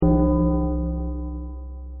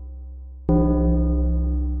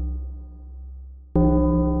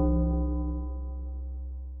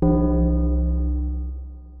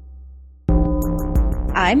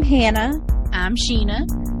I'm Hannah. I'm Sheena.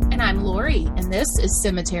 And I'm Lori, and this is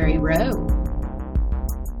Cemetery Row.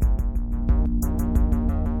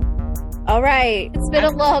 All right. It's been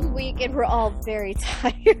a long week and we're all very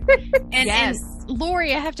tired. And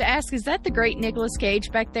Lori, I have to ask, is that the great Nicolas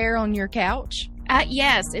Cage back there on your couch?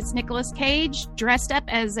 Yes, it's Nicolas Cage dressed up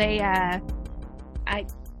as a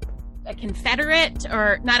Confederate,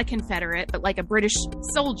 or not a Confederate, but like a British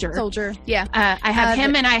soldier. Yeah. I have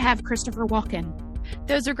him and I have Christopher Walken.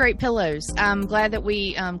 Those are great pillows. I'm glad that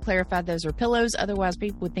we clarified those are pillows. Otherwise,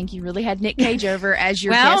 people would think you really had Nick Cage over as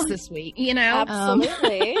your guest this week. You know,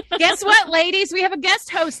 absolutely. Guess what, ladies? We have a guest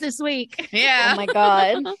host this week. Yeah. Oh my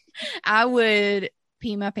God. I would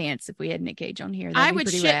pee my pants if we had Nick Cage on here. I would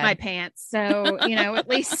shit my pants. So, you know, at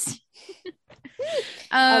least.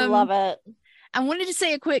 I love it. I wanted to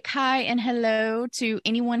say a quick hi and hello to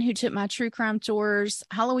anyone who took my true crime tours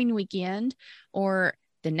Halloween weekend or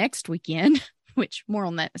the next weekend, which more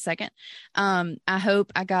on that in a second. I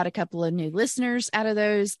hope I got a couple of new listeners out of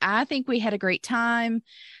those. I think we had a great time.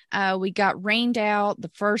 We got rained out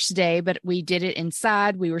the first day, but we did it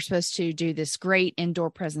inside. We were supposed to do this great indoor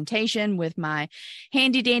presentation with my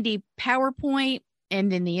handy dandy PowerPoint, and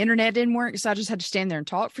then the internet didn't work. So I just had to stand there and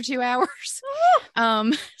talk for 2 hours.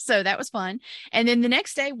 So that was fun. And then the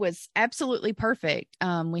next day was absolutely perfect.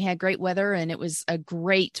 We had great weather and it was a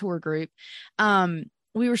great tour group.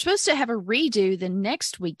 We were supposed to have a redo the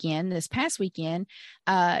next weekend, this past weekend.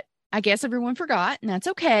 I guess everyone forgot, and that's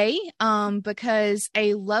okay. Because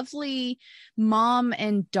a lovely mom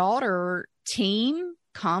and daughter team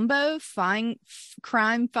combo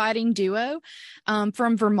crime fighting duo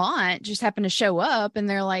from Vermont just happened to show up, and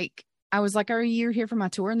they're like, I was like, are you here for my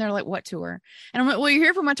tour? And they're like, what tour? And I'm like, well, you're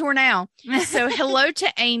here for my tour now. So hello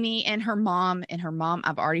to Amy and her mom.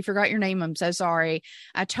 I've already forgot your name. I'm so sorry.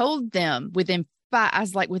 I told them within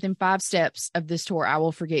 5 steps of this tour, I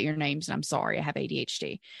will forget your names. And I'm sorry. I have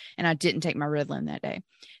ADHD and I didn't take my Ritalin that day.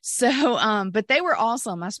 So, but they were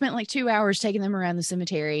awesome. I spent like 2 hours taking them around the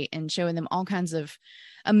cemetery and showing them all kinds of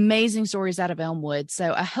amazing stories out of Elmwood.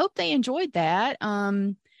 So I hope they enjoyed that.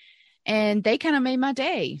 And they kind of made my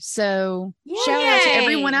day. So shout out to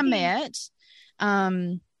everyone I met.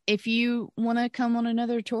 If you want to come on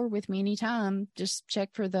another tour with me anytime, just check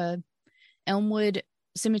for the Elmwood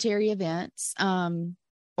Cemetery events.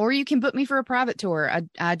 Or you can book me for a private tour.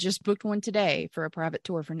 I just booked one today for a private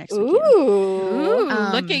tour for next weekend. Ooh,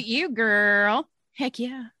 look at you, girl. Heck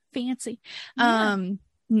yeah. Fancy. Yeah.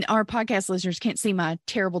 Our podcast listeners can't see my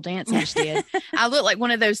terrible dance I just did. I look like one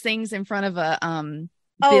of those things in front of a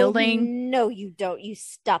building. No, you don't. You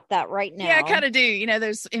stop that right now. Yeah, I kind of do. You know,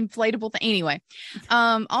 those inflatable things. Anyway,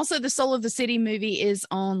 also the Soul of the City movie is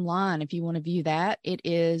online. If you want to view that, it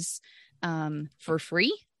is for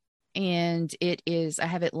free. And I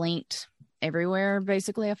have it linked everywhere,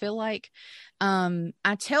 basically, I feel like.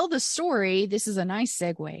 I tell the story. This is a nice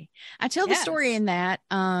segue. I tell the story in that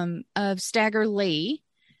of Stagger Lee,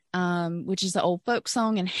 which is the old folk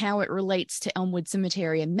song, and how it relates to Elmwood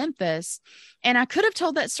Cemetery in Memphis. And I could have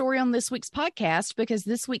told that story on this week's podcast, because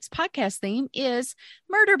this week's podcast theme is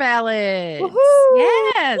murder ballads. Woo-hoo!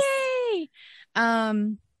 Yes. Yay.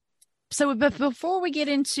 So but before we get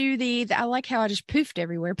into I like how I just poofed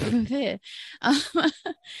everywhere.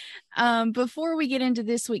 Before we get into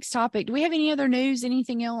this week's topic, do we have any other news?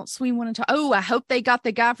 Anything else we want to talk? Oh, I hope they got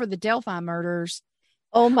the guy for the Delphi murders.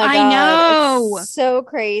 Oh my God. I know. It's so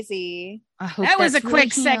crazy. I hope That was a that's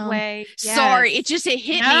quick really him. segue. Yes. Sorry, it hit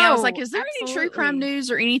me. I was like, No, is there any true absolutely. crime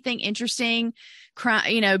news or anything interesting,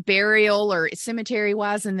 burial or cemetery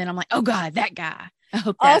wise? And then I'm like, oh God, that guy. I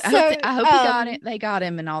hope that. Also, I hope he got it. They got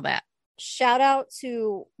him and all that. Shout out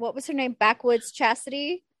to, what was her name? Backwoods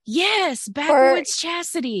Chastity. Yes, Backwoods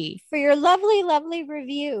Chastity. For your lovely, lovely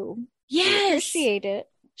review. Yes. Appreciate it.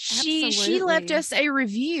 She left us a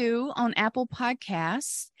review on Apple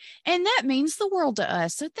Podcasts, and that means the world to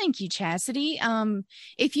us. So thank you, Chastity.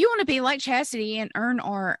 If you want to be like Chastity and earn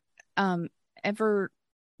our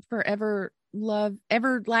forever love,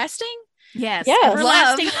 everlasting, Yes. Yes.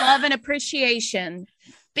 Everlasting love and appreciation.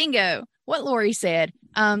 bingo, what Lori said.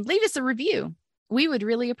 Leave us a review. We would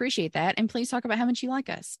really appreciate that, and please talk about how much you like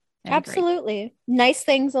us. That'd be great. Absolutely. Nice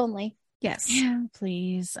things only. Yes. Yeah,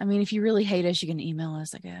 please. I mean, if you really hate us, you can email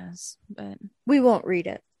us, I guess. But We won't read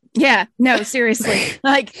it. Yeah. No, seriously.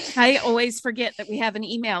 Like, I always forget that we have an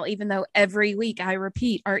email, even though every week I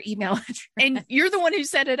repeat our email address. and you're the one who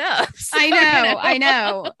set it up. So, I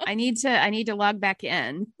know. I need to log back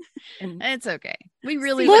in. And It's okay. We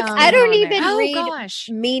really Look, I don't even Oh read gosh.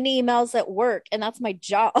 mean emails at work, and that's my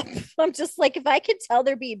job. I'm just like, if I can tell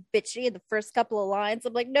they're being bitchy in the first couple of lines,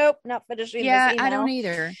 I'm like, nope, not finishing Yeah, this email. I don't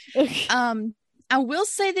either. I will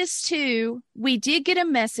say this too. We did get a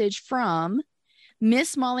message from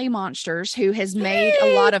Miss Molly Monsters, who has made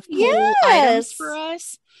a lot of cool items for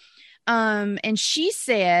us. And she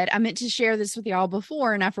said, I meant to share this with y'all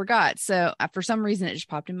before and I forgot. So for some reason it just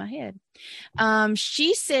popped in my head.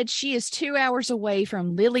 She said she is 2 hours away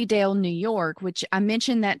from Lilydale, New York, which I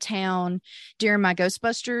mentioned that town during my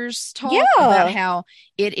Ghostbusters talk about how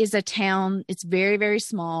it is a town. It's very, very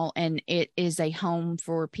small, and it is a home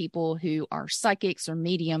for people who are psychics or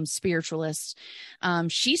mediums, spiritualists.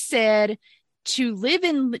 She said to live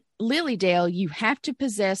in Lilydale, you have to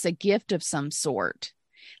possess a gift of some sort.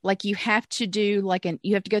 Like you have to do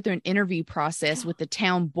you have to go through an interview process with the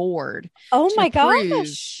town board. Oh my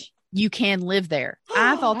gosh. You can live there.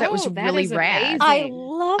 I thought that was really rad. I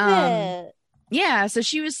love it. Yeah. So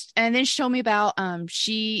she was, and then she told me about,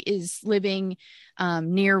 she is living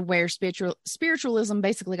near where spiritualism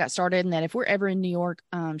basically got started, and that if we're ever in New York,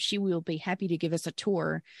 she will be happy to give us a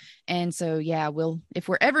tour. And so, yeah, if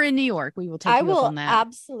we're ever in New York, we will take you up on that. I will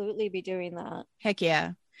absolutely be doing that. Heck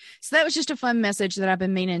yeah. So that was just a fun message that I've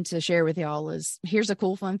been meaning to share with y'all. Is here's a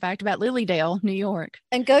cool fun fact about Lilydale, New York.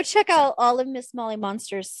 And go check out all of Miss Molly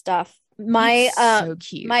Monster's stuff. My so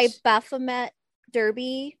cute. My Baphomet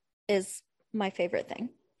derby is my favorite thing,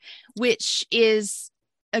 which is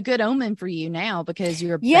a good omen for you now because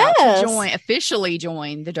you're about to officially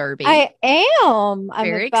join the derby. I am. I'm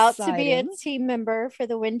Very about exciting. to be a team member for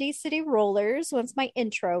the Windy City Rollers once my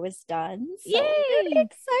intro is done. So Yay! I'm really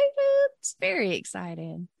excited. Very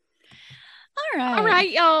excited. All right,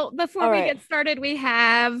 y'all. Before we get started, we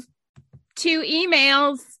have 2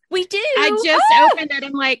 emails. We do. I just opened it.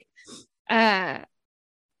 I'm like, yeah,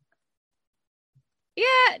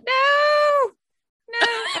 no.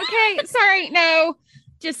 Okay, sorry, no.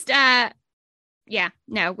 Just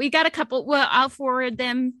no, we got a couple. Well, I'll forward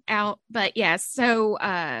them out, but yes. So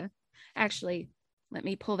actually, let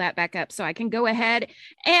me pull that back up so I can go ahead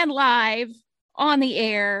and live on the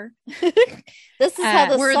air. This is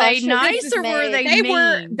how the were they nice or were they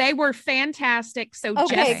mean? They were fantastic. So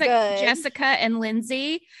okay, Jessica and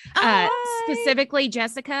Lindsay, specifically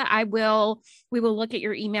Jessica, we will look at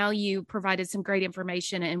your email. You provided some great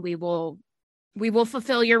information, and we will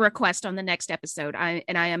fulfill your request on the next episode. I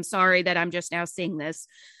am sorry that I'm just now seeing this.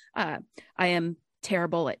 I am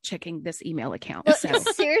terrible at checking this email account. Well, so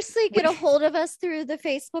seriously, get a hold of us through the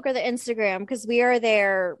Facebook or the Instagram because we are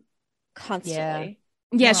there constantly.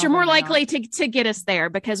 Yes, you're more likely to get us there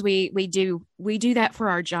because we do that for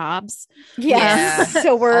our jobs. Yes.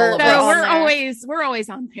 So we're always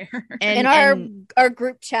on there. And our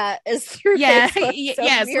group chat is through Facebook. So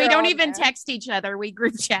yes, we don't even text each other. We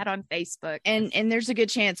group chat on Facebook. And there's a good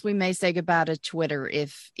chance we may say goodbye to Twitter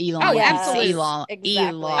if Elon. Oh, absolutely.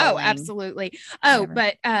 Elon. Oh, absolutely. Oh,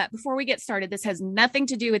 but before we get started, this has nothing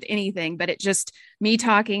to do with anything, but it just me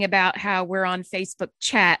talking about how we're on Facebook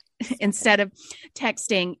chat instead of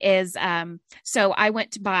texting is so I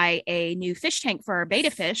went to buy a new fish tank for our beta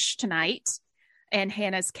fish tonight, and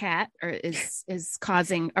Hannah's cat is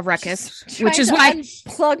causing a ruckus, which is why I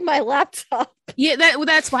unplug my laptop. Yeah,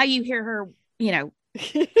 that's why you hear her, in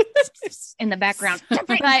the background.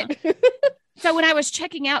 But so when I was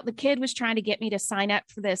checking out, the kid was trying to get me to sign up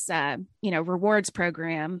for this rewards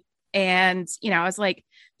program, and I was like,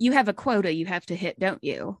 you have a quota you have to hit, don't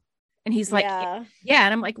you? And he's like, yeah.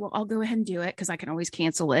 And I'm like, well, I'll go ahead and do it because I can always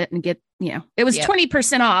cancel it and get, it was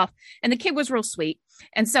 20% off. And the kid was real sweet.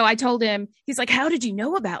 And so I told him, he's like, how did you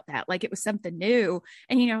know about that? Like it was something new.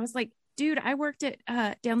 And, I was like, dude, I worked at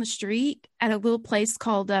down the street at a little place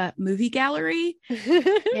called Movie Gallery.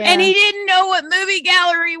 And he didn't know what Movie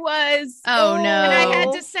Gallery was. Oh, no. And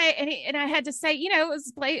I had to say, it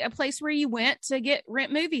was a place where you went to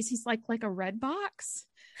rent movies. He's like a Red Box.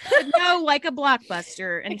 No, like a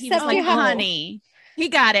Blockbuster. And he was like, honey, he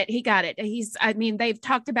got it. They've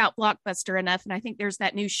talked about Blockbuster enough. And I think there's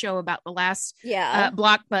that new show about the last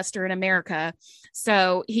Blockbuster in America.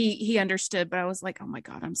 So he understood, but I was like, oh my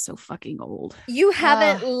God, I'm so fucking old. You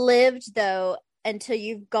haven't lived though until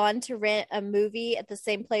you've gone to rent a movie at the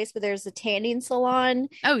same place where there's a tanning salon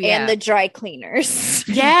and the dry cleaners.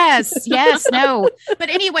 Yes, no. But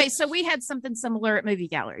anyway, so we had something similar at Movie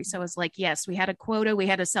Gallery. So I was like, yes, we had a quota. We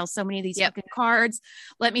had to sell so many of these fucking cards.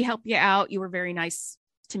 Let me help you out. You were very nice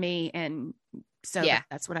to me. And so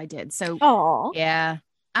that's what I did. So,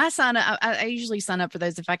 I sign up. I usually sign up for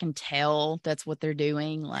those if I can tell that's what they're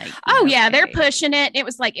doing. Like, they're pushing it. It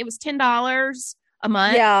was $10 a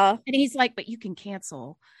month. Yeah. And he's like, but you can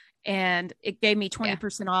cancel. And it gave me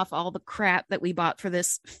 20% off all the crap that we bought for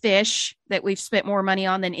this fish that we've spent more money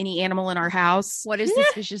on than any animal in our house. What is this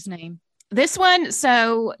fish's name? This one,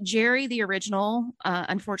 so Jerry, the original,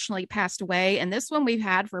 unfortunately passed away. And this one we've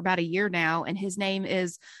had for about a year now. And his name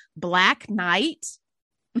is Black Knight.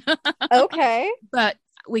 Okay. But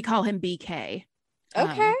we call him BK.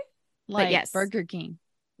 Okay. Like yes. Burger King.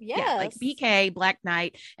 Yes. Yeah, like BK, Black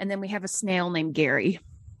Knight. And then we have a snail named Gary.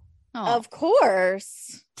 Oh. Of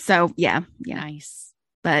course. So yeah. Nice.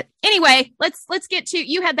 But anyway, let's get to,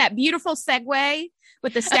 you had that beautiful segue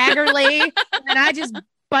with the Staggerly. And I just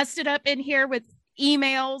busted up in here with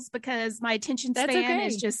emails because my attention span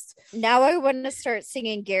is just. Now I want to start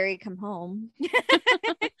singing Gary Come Home.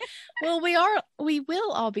 Well, we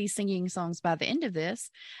will all be singing songs by the end of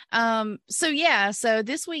this. So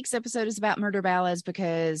this week's episode is about murder ballads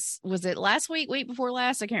because was it last week before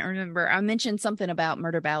last? I can't remember. I mentioned something about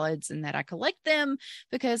murder ballads and that I collect them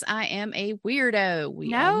because I am a weirdo.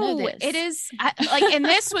 We all know this. It is and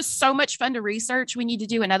this was so much fun to research. We need to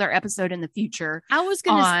do another episode in the future. I was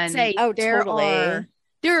going to say, totally.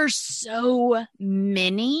 There are so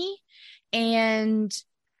many, and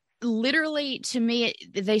literally to me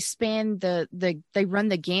they span they run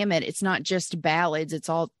the gamut. It's not just ballads, it's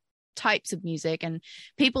all types of music, and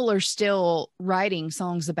people are still writing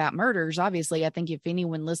songs about murders. Obviously, I think if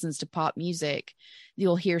anyone listens to pop music,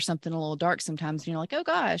 you'll hear something a little dark sometimes and you're like, oh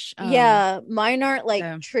gosh. Mine aren't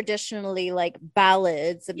like traditionally like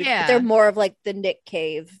ballads. They're more of like the Nick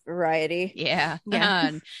Cave variety.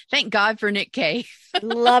 Thank God for Nick Cave.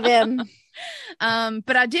 Love him.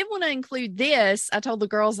 But I did want to include this. I told the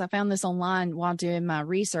girls I found this online while doing my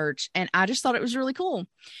research, and I just thought it was really cool.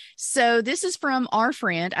 So this is from our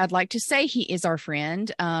friend. I'd like to say he is our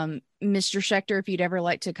friend. Mr. Schechter, if you'd ever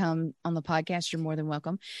like to come on the podcast, you're more than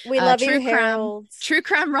welcome. We love you, Harold. True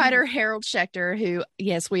crime writer Harold Schechter, who,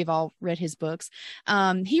 yes, we've all read his books.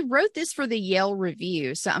 He wrote this for the Yale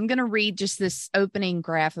Review. So I'm going to read just this opening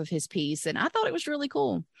graph of his piece, and I thought it was really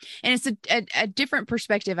cool. And it's a different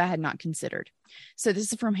perspective I had not considered. So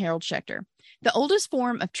this is from Harold Schechter. The oldest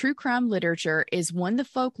form of true crime literature is one the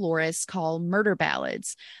folklorists call murder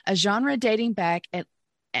ballads, a genre dating back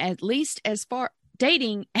at least as far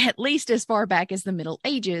back as the Middle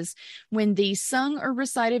Ages, when these sung or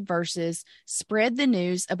recited verses spread the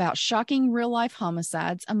news about shocking real-life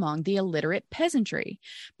homicides among the illiterate peasantry.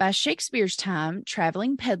 By Shakespeare's time,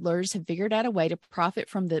 traveling peddlers have figured out a way to profit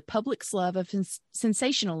from the public's love of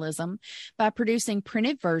sensationalism by producing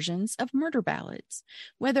printed versions of murder ballads.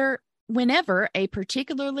 Whenever a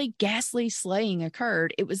particularly ghastly slaying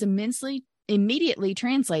occurred, it was immediately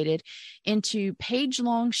translated into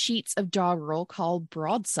page-long sheets of doggerel called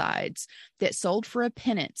broadsides that sold for a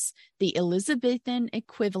pittance, the Elizabethan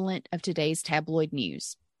equivalent of today's tabloid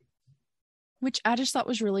news, which I just thought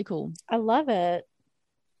was really cool. I love it.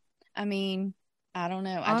 I mean, I don't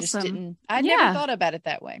know. Awesome. I never thought about it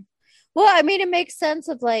that way. Well, I mean, it makes sense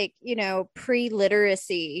of like,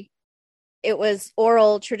 pre-literacy. It was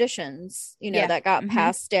oral traditions, that got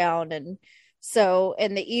passed down. And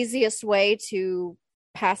the easiest way to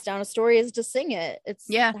pass down a story is to sing it. It's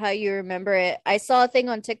how you remember it. I saw a thing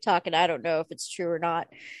on TikTok, and I don't know if it's true or not,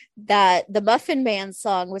 that the Muffin Man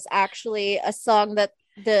song was actually a song that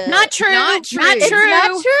Not true. It's not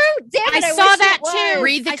true. Damn it, I saw that too.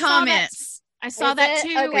 Read the comments. I saw that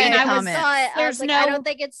too. Okay. And I was like, I don't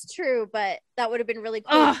think it's true, but that would have been really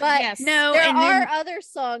cool. But no, there are other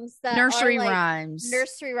songs that nursery are like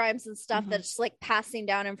rhymes and stuff that's like passing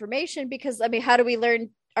down information, because I mean, how do we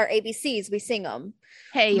learn our ABCs? We sing them.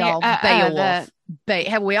 Hey y'all, Beowulf.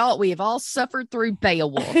 We have all suffered through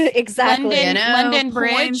Beowulf. Exactly. London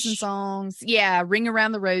Bridge and songs. Yeah, Ring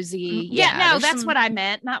Around the Rosie. That's what I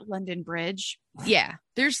meant, not London Bridge. Yeah,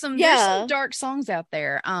 there's some dark songs out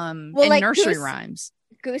there. And like nursery rhymes.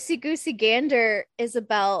 Goosey Goosey Gander is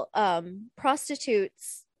about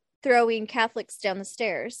prostitutes throwing Catholics down the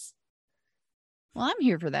stairs. Well, I'm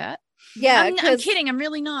here for that. Yeah, I'm kidding. I'm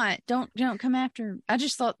really not. Don't come after. I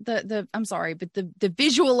just thought I'm sorry, but the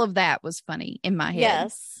visual of that was funny in my head.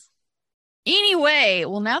 Yes. Anyway,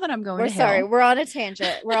 well, now that I'm going, we're sorry. We're on a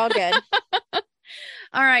tangent. We're all good.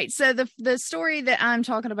 All right. So the story that I'm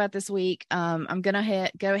talking about this week, I'm gonna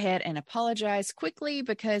go ahead and apologize quickly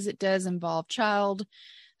because it does involve child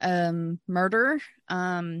murder.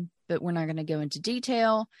 But we're not going to go into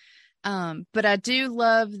detail. But I do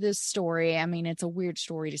love this story. I mean, it's a weird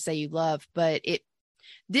story to say you love, but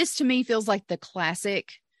this to me feels like the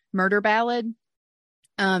classic murder ballad.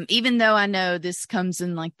 Even though I know this comes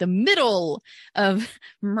in like the middle of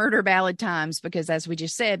murder ballad times, because as we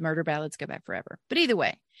just said, murder ballads go back forever. But either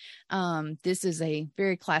way, this is a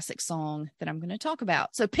very classic song that I'm going to talk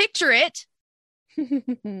about. So picture it.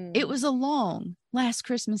 It was a long last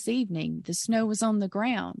Christmas evening. The snow was on the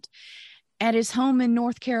ground. At his home in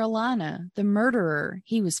North Carolina, the murderer,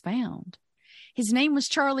 he was found. His name was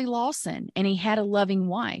Charlie Lawson, and he had a loving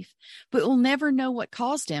wife, but we'll never know what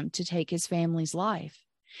caused him to take his family's life.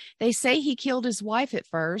 They say he killed his wife at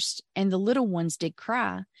first, and the little ones did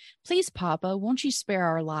cry, "Please, Papa, won't you spare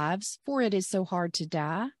our lives, for it is so hard to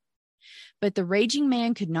die?" But the raging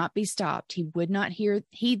man could not be stopped. He would not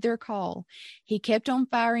heed their call. He kept on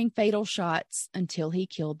firing fatal shots until he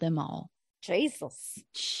killed them all. Jesus.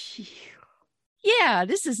 Yeah,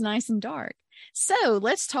 this is nice and dark. So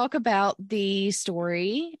let's talk about the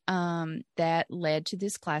story that led to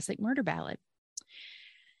this classic murder ballad.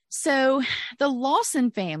 So the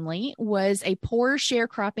Lawson family was a poor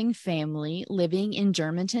sharecropping family living in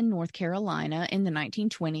Germantown, North Carolina in the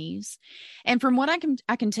 1920s. And from what I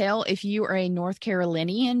can tell, if you are a North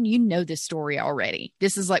Carolinian, you know this story already.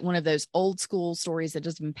 This is like one of those old school stories that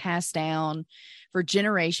has been passed down for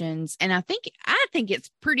generations. And I think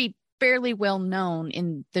it's pretty fairly well known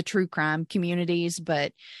in the true crime communities,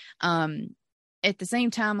 but at the same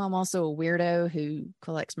time, I'm also a weirdo who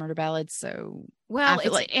collects murder ballads. So, well,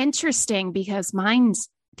 it's interesting because mine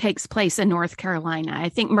takes place in North Carolina. I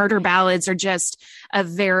think murder ballads are just a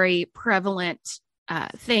very prevalent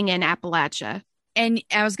thing in Appalachia. And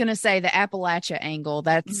I was going to say the Appalachia angle.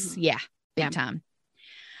 That's big time.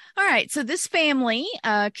 All right. So this family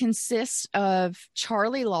consists of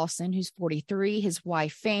Charlie Lawson, who's 43, his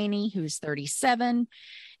wife Fanny, who's 37,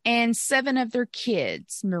 and 7 of their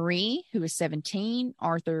kids. Marie, who was 17,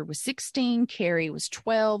 Arthur was 16, Carrie was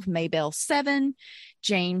 12, Maybelle 7,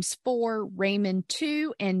 James 4, Raymond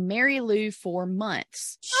 2, and Mary Lou 4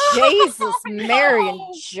 months. Jesus, Mary and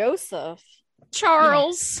Joseph.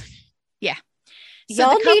 Charles. Yeah.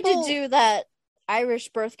 So y'all need to do that Irish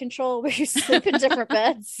birth control where you sleep in different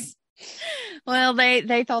beds. Well,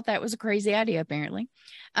 they thought that was a crazy idea, apparently.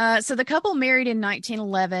 So the couple married in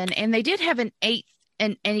 1911, and they did have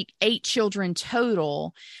eight children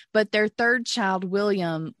total, but their third child,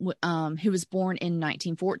 William, who was born in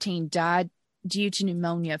 1914, died due to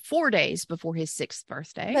pneumonia 4 days before his 6th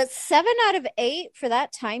birthday. But 7 out of 8 for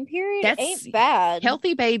that time period ain't bad.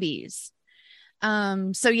 Healthy babies.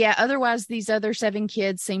 So yeah, otherwise these other 7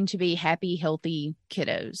 kids seem to be happy, healthy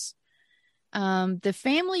kiddos. The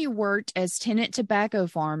family worked as tenant tobacco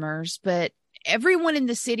farmers, but everyone in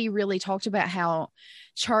the city really talked about how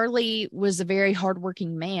Charlie was a very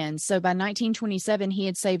hardworking man. So by 1927, he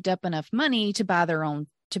had saved up enough money to buy their own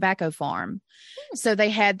tobacco farm. So they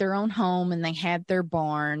had their own home and they had their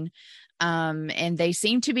barn. And they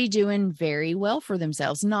seemed to be doing very well for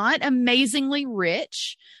themselves. Not amazingly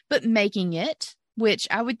rich, but making it, which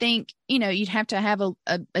I would think, you'd have to have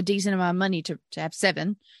a decent amount of money to have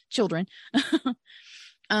 7 children.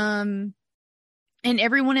 And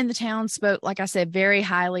everyone in the town spoke, like I said, very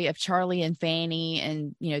highly of Charlie and Fanny,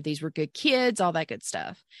 and, these were good kids, all that good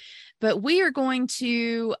stuff. But we are going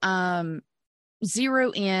to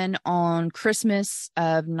zero in on Christmas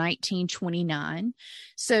of 1929.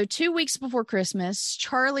 So 2 weeks before Christmas,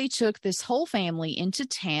 Charlie took this whole family into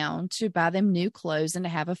town to buy them new clothes and to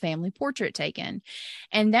have a family portrait taken.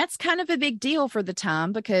 And that's kind of a big deal for the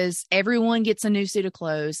time because everyone gets a new suit of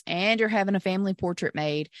clothes and you're having a family portrait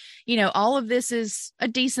made. All of this is a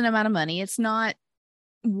decent amount of money. It's not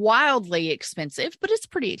wildly expensive, but it's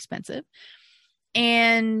pretty expensive.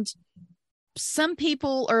 And some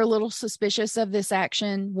people are a little suspicious of this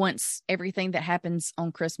action once everything that happens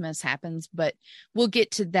on Christmas happens, but we'll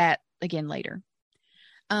get to that again later.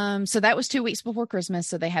 So that was 2 weeks before Christmas.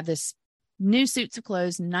 So they have this new suits of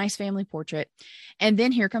clothes, nice family portrait. And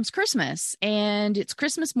then here comes Christmas, and it's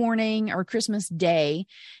Christmas morning or Christmas Day,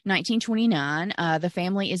 1929. The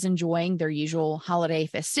family is enjoying their usual holiday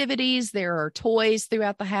festivities. There are toys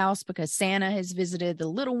throughout the house because Santa has visited the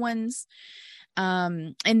little ones.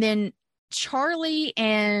 And then Charlie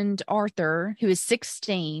and Arthur, who is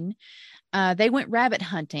 16, they went rabbit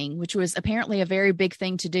hunting, which was apparently a very big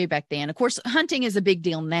thing to do back then. Of course, hunting is a big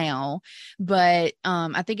deal now, but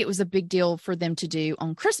I think it was a big deal for them to do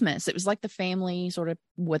on Christmas. It was like the family sort of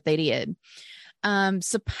what they did.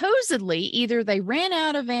 Supposedly, either they ran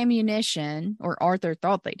out of ammunition, or Arthur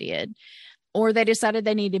thought they did, or they decided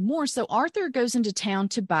they needed more. So Arthur goes into town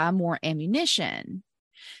to buy more ammunition.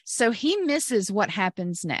 So he misses what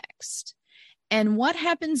happens next. And what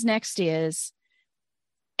happens next is,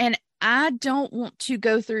 and I don't want to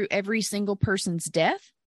go through every single person's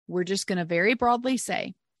death. We're just going to very broadly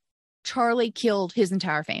say Charlie killed his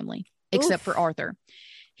entire family, except for Arthur.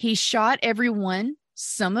 He shot everyone.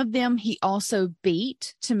 Some of them he also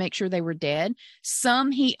beat to make sure they were dead.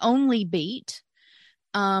 Some he only beat.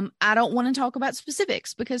 I don't want to talk about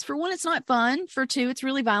specifics because for one, it's not fun. For two, it's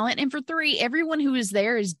really violent. And for three, everyone who is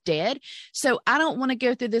there is dead. So I don't want to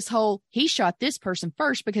go through this whole, he shot this person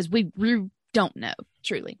first, because we don't know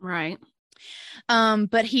truly. Right.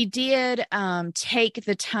 But he did, take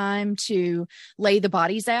the time to lay the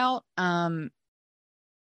bodies out.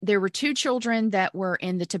 There were 2 children that were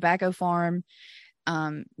in the tobacco farm.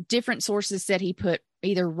 Different sources said he put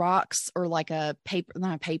either rocks or like a paper,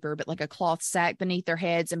 not a paper, but like a cloth sack beneath their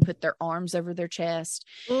heads and put their arms over their chest.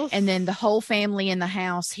 Oof. And then the whole family in the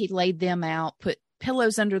house, he laid them out, put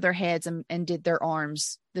pillows under their heads and did their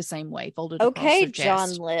arms the same way, folded across their chest.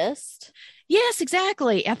 John List. Yes,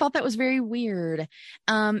 exactly. I thought that was very weird.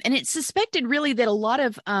 And it's suspected really that a lot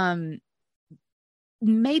of,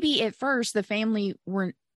 maybe at first the family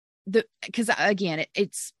weren't because again,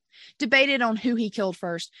 it's debated on who he killed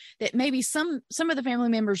first, that maybe some of the family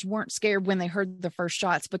members weren't scared when they heard the first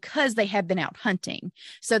shots because they had been out hunting.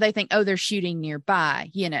 So they think, oh, they're shooting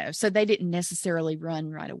nearby, so they didn't necessarily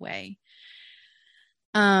run right away.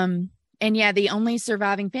 And yeah, the only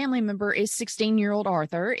surviving family member is 16-year-old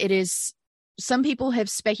Arthur. It is, some people have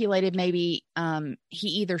speculated maybe he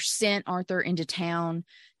either sent Arthur into town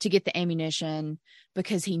to get the ammunition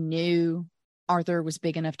because he knew Arthur was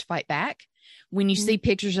big enough to fight back. When you see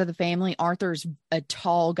pictures of the family, Arthur's a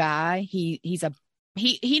tall guy. He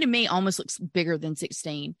to me almost looks bigger than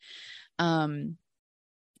 16.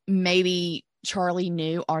 Maybe Charlie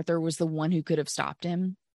knew Arthur was the one who could have stopped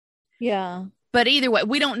him. Yeah. But either way,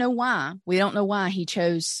 we don't know why. We don't know why he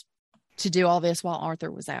chose to do all this while Arthur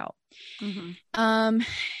was out. Mm-hmm.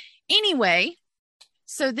 Anyway,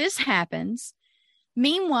 so this happens.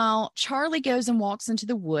 Meanwhile, Charlie goes and walks into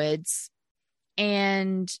the woods.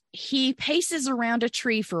 And he paces around a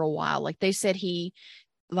tree for a while. Like they said, he,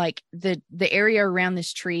 like the area around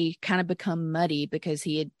this tree kind of become muddy because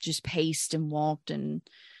he had just paced and walked. And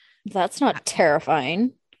that's not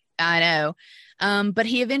terrifying. I know. But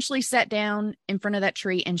he eventually sat down in front of that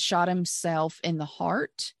tree and shot himself in the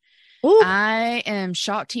heart. Ooh. I am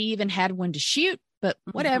shocked he even had one to shoot, but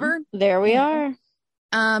whatever. There we are.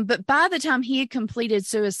 But by the time he had completed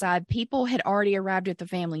suicide, people had already arrived at the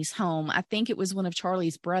family's home. I think it was one of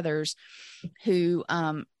Charlie's brothers who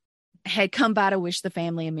had come by to wish the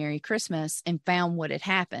family a Merry Christmas and found what had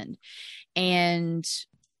happened. And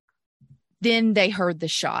then they heard the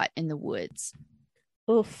shot in the woods.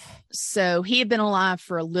 Oof. So he had been alive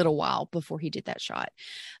for a little while before he did that shot.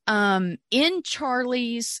 In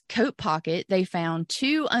Charlie's coat pocket, they found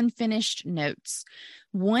 2 unfinished notes.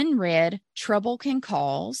 One read, "Trouble can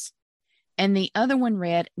cause," and the other one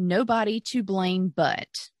read, "Nobody to blame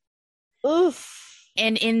but." Oof.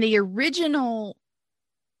 And in the original,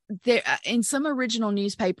 in some original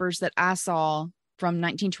newspapers that I saw from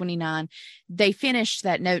 1929, they finished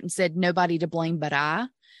that note and said, "Nobody to blame but I."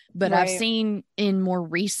 But right. I've seen in more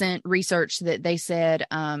recent research that they said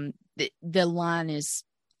the line is,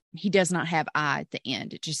 he does not have I at the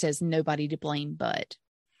end. It just says, "Nobody to blame but."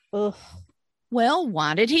 Ugh. Well,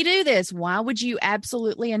 why did he do this? Why would you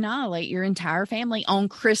absolutely annihilate your entire family on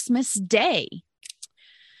Christmas Day?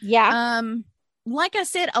 Yeah. Like I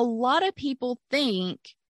said, a lot of people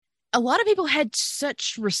had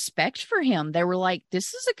such respect for him. They were like,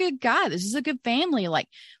 this is a good guy. This is a good family. Like,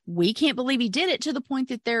 we can't believe he did it, to the point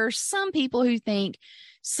that there are some people who think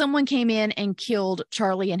someone came in and killed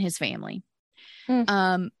Charlie and his family.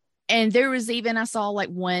 And there was even, I saw like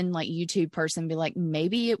one like YouTube person be like,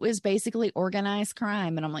 maybe it was basically organized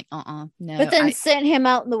crime. And I'm like, no. But then sent him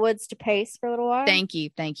out in the woods to pace for a little while. Thank you.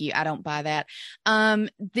 I don't buy that.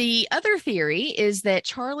 The other theory is that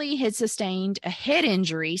Charlie had sustained a head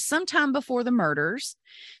injury sometime before the murders.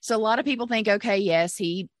 So a lot of people think, okay, yes,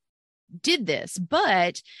 he did this,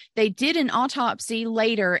 but they did an autopsy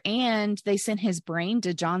later and they sent his brain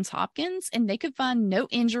to Johns Hopkins and they could find no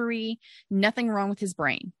injury, nothing wrong with his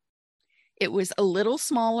brain. It was a little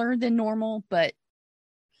smaller than normal, but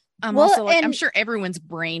I'm sure everyone's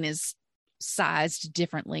brain is sized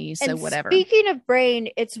differently. So whatever. Speaking of brain,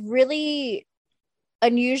 it's really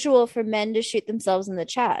unusual for men to shoot themselves in the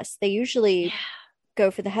chest. They usually go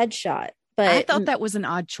for the headshot. But I thought that was an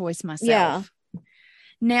odd choice myself. Yeah.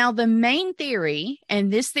 Now, the main theory,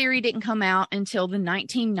 and this theory didn't come out until the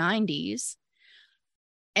 1990s,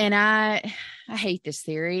 and I hate this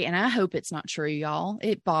theory, and I hope it's not true, y'all.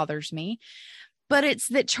 It bothers me. But it's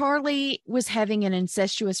that Charlie was having an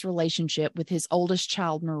incestuous relationship with his oldest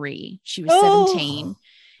child, Marie. She was 17,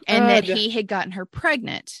 and that he had gotten her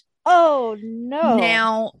pregnant. Oh, no.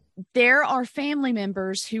 Now, there are family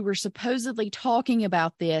members who were supposedly talking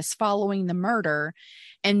about this following the murder,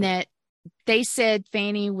 and that they said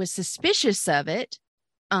Fanny was suspicious of it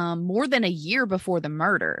more than a year before the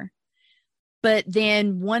murder. But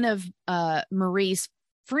then one of Marie's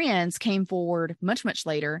friends came forward much, much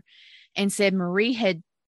later and said Marie had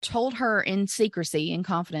told her in secrecy, in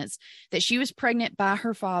confidence, that she was pregnant by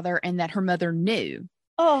her father and that her mother knew.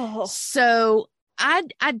 Oh. So I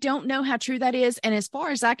don't know how true that is. And as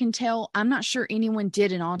far as I can tell, I'm not sure anyone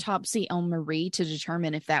did an autopsy on Marie to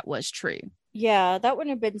determine if that was true. Yeah, that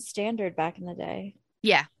wouldn't have been standard back in the day.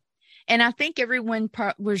 Yeah. And I think everyone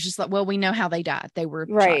was just like, well, we know how they died. They were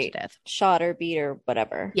shot to death. Shot or beat or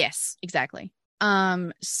whatever. Yes, exactly.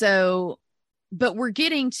 So, but we're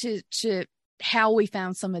getting to how we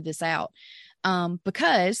found some of this out.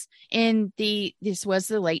 Because this was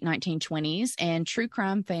the late 1920s and true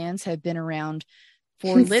crime fans have been around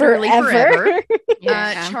for literally forever.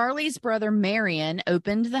 Yeah. Charlie's brother Marion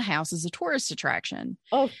opened the house as a tourist attraction.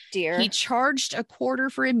 Oh dear. He charged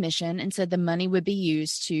 $0.25 for admission and said the money would be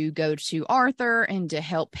used to go to Arthur and to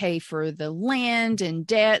help pay for the land and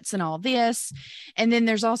debts and all this. And then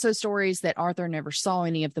there's also stories that Arthur never saw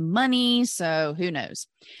any of the money, so who knows.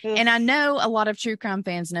 Oof. And I know a lot of true crime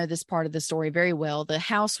fans know this part of the story very well. The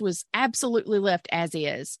house was absolutely left as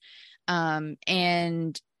is.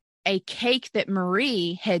 And a cake that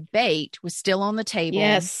Marie had baked was still on the table.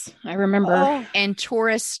 Yes, I remember. Oh. And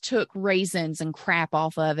tourists took raisins and crap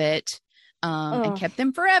off of it and kept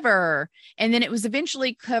them forever. And then it was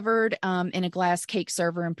eventually covered in a glass cake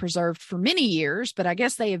server and preserved for many years. But I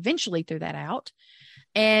guess they eventually threw that out.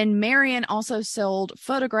 And Marion also sold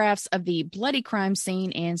photographs of the bloody crime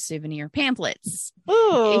scene and souvenir pamphlets.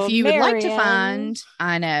 Ooh, if you would like to find,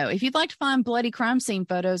 if you'd like to find bloody crime scene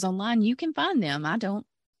photos online, you can find them. I don't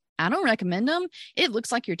recommend them. It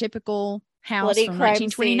looks like your typical house bloody from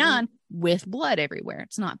 1929 scene. With blood everywhere.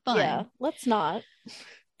 It's not fun. Yeah, let's not.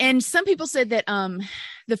 And some people said that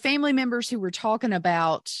the family members who were talking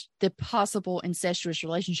about the possible incestuous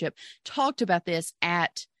relationship talked about this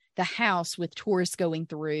at the house with tourists going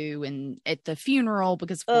through and at the funeral,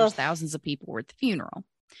 because of course thousands of people were at the funeral.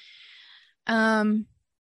 And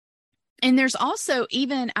there's also,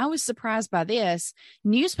 even, I was surprised by this,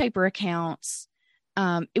 newspaper accounts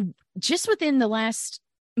just within the last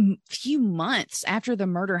few months after the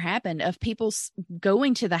murder happened, of people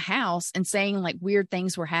going to the house and saying like weird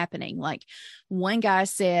things were happening. Like one guy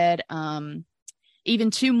said,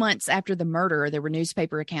 even 2 months after the murder, there were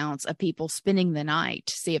newspaper accounts of people spending the night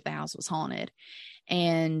to see if the house was haunted.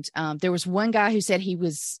 And there was one guy who said he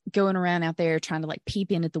was going around out there trying to like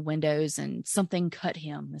peep in at the windows and something cut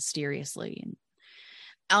him mysteriously. And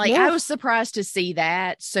I was surprised to see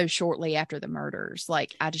that so shortly after the murders.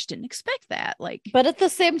 Like, I just didn't expect that. Like, but at the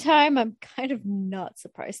same time, I'm kind of not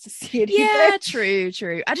surprised to see it. Yeah, true.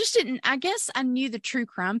 I just didn't. I guess I knew the true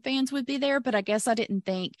crime fans would be there, but I guess I didn't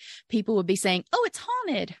think people would be saying, "Oh, it's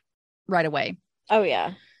haunted," right away. Oh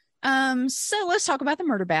yeah. So let's talk about the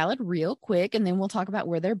murder ballad real quick, and then we'll talk about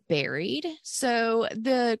where they're buried. So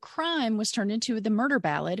the crime was turned into the murder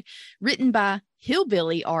ballad, written by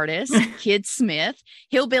hillbilly artist Kid Smith.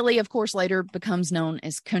 Hillbilly, of course, later becomes known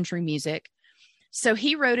as country music. So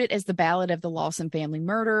he wrote it as the Ballad of the Lawson Family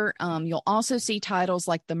Murder. You'll also see titles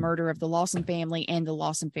like The Murder of the Lawson Family and The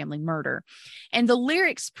Lawson Family Murder. And the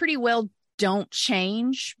lyrics pretty well don't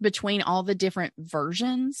change between all the different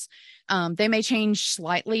versions. They may change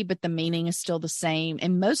slightly, but the meaning is still the same.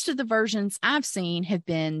 And most of the versions I've seen have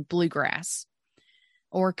been bluegrass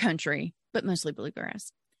or country, but mostly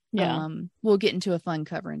bluegrass. Yeah. We'll get into a fun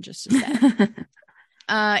cover in just a sec.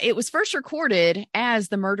 It was first recorded as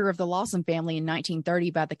The Murder of the Lawson Family in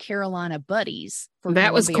 1930 by the Carolina Buddies for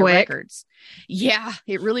that was quick. Records. Yeah,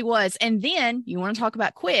 it really was. And then you want to talk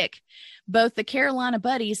about quick. Both the Carolina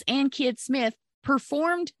Buddies and Kid Smith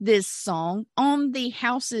performed this song on the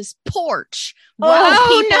house's porch while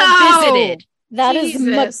people visited. That is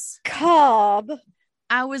macabre.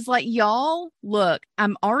 I was like, y'all, look,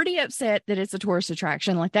 I'm already upset that it's a tourist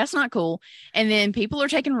attraction. Like, that's not cool. And then people are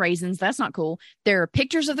taking raisins. That's not cool. There are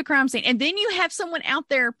pictures of the crime scene. And then you have someone out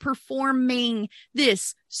there performing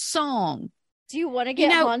this song. Do you want to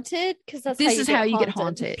get haunted? Because this is how you get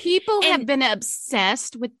haunted. People have been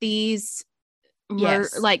obsessed with these,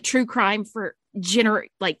 like true crime for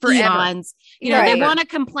eons. You know, they want to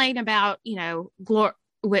complain about,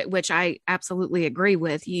 which I absolutely agree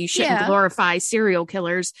with. You shouldn't glorify serial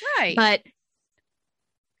killers, right? But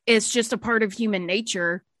it's just a part of human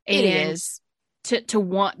nature. It is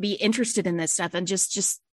to be interested in this stuff, and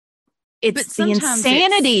just it's the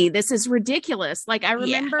insanity. This is ridiculous. Like, I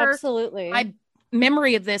remember, absolutely. My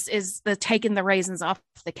memory of this is the taking the raisins off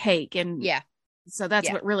the cake, and so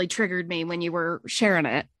that's what really triggered me when you were sharing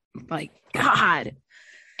it. Like, God.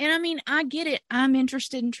 And I mean, I get it. I'm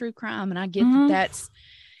interested in true crime, and I get that's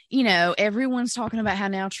you know, everyone's talking about how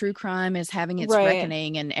now true crime is having its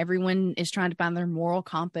reckoning, and everyone is trying to find their moral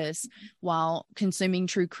compass while consuming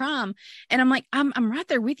true crime. And I'm like, I'm right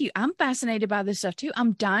there with you. I'm fascinated by this stuff too.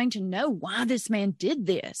 I'm dying to know why this man did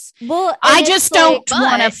this. Well, I just don't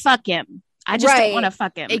want to fuck him. I just don't want to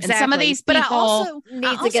fuck him. Exactly. And some of these people, but I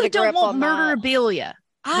also don't want murderabilia.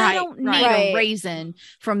 I don't need a raisin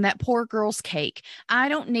from that poor girl's cake. I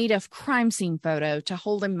don't need a crime scene photo to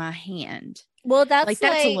hold in my hand. Well, that's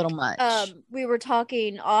a little much. We were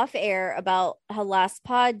talking off air about how last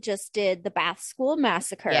pod just did the Bath School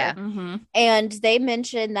massacre. Yeah. Mm-hmm. And they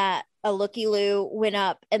mentioned that a looky-loo went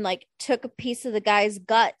up and like took a piece of the guy's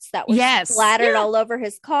guts that was splattered all over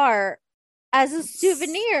his car as a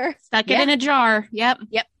souvenir. Stuck it in a jar. Yep.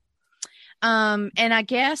 And I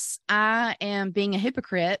guess I am being a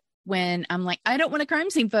hypocrite when I'm like, I don't want a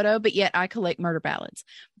crime scene photo, but yet I collect murder ballads.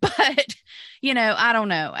 But, you know, I don't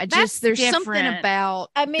know. There's something about,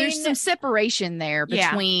 there's some separation there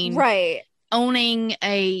between owning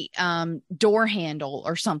a door handle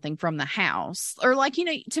or something from the house. Or like, you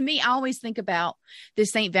know, to me, I always think about the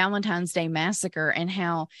St. Valentine's Day massacre and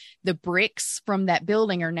how the bricks from that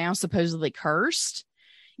building are now supposedly cursed.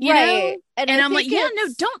 You know? And I'm like, no,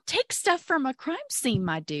 don't take stuff from a crime scene,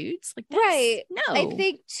 my dudes. Like, no. I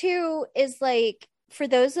think too is like, for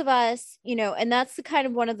those of us, you know, and that's the kind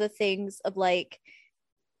of one of the things of like,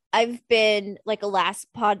 I've been like a Last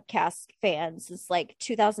Podcast fan since like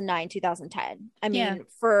 2009, 2010. I mean,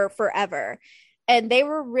 for forever. And they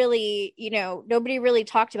were really, you know, nobody really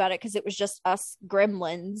talked about it because it was just us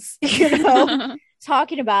gremlins, you know,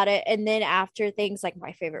 talking about it. And then after things like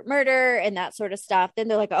My Favorite Murder and that sort of stuff, then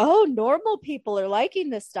they're like, oh, normal people are liking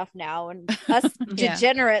this stuff now. And us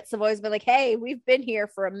degenerates have always been like, hey, we've been here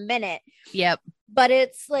for a minute. Yep. But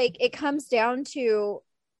it's like, it comes down to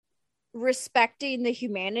respecting the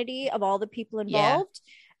humanity of all the people involved.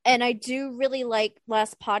 And I do really like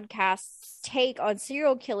Last Podcast's take on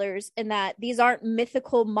serial killers in that these aren't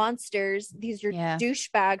mythical monsters. These are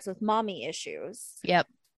douchebags with mommy issues. Yep.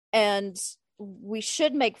 And we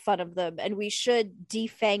should make fun of them and we should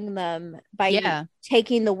defang them by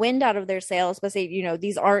taking the wind out of their sails by saying, you know,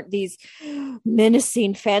 these aren't these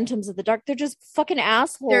menacing phantoms of the dark. They're just fucking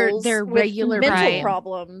assholes. They're with regular mental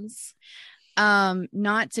problems.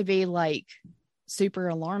 Not to be like super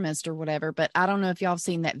alarmist or whatever, but I don't know if y'all have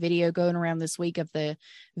seen that video going around this week of the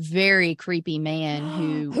very creepy man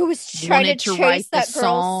who was trying to write the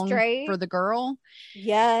song for the girl.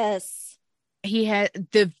 Yes. He had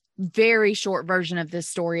the very short version of this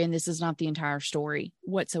story, and this is not the entire story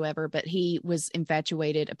whatsoever, but he was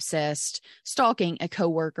infatuated, obsessed, stalking a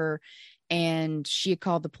coworker, and she had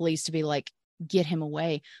called the police to be like, get him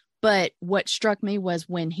away. But what struck me was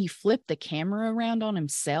when he flipped the camera around on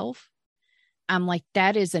himself, I'm like,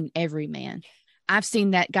 that is an everyman. I've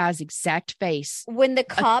seen that guy's exact face. When the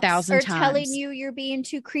cops are telling you you're being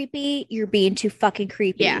too creepy, you're being too fucking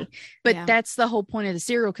creepy. Yeah. But that's the whole point of the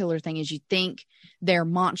serial killer thing is you think they're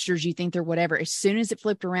monsters. You think they're whatever. As soon as it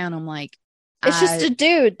flipped around, I'm like, it's just a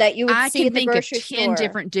dude that you would see in the grocery store. I can think of 10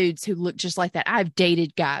 different dudes who look just like that. I've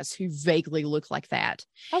dated guys who vaguely look like that.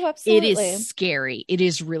 Oh, absolutely. It is scary. It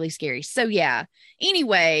is really scary. So yeah.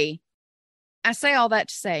 Anyway, I say all that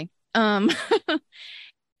to say,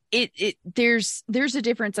 there's a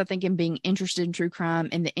difference, I think, in being interested in true crime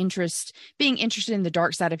and being interested in the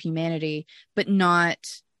dark side of humanity, but not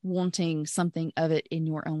wanting something of it in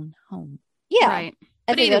your own home. Yeah. Right.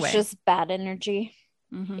 I think that's just bad energy.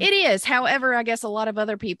 Mm-hmm. It is. However, I guess a lot of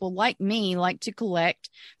other people like me like to collect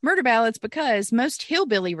murder ballads because most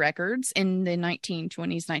hillbilly records in the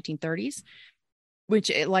 1920s, 1930s,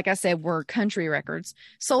 which, like I said, were country records,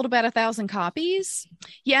 sold about 1,000 copies.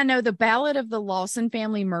 Yeah, no, the Ballad of the Lawson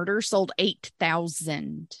Family Murder sold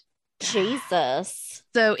 8,000. Jesus.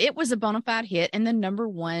 So it was a bona fide hit and the number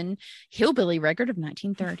one hillbilly record of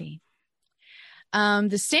 1930.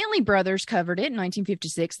 The Stanley Brothers covered it in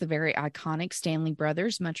 1956, the very iconic Stanley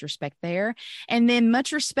Brothers, much respect there. And then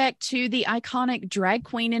much respect to the iconic drag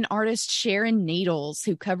queen and artist Sharon Needles,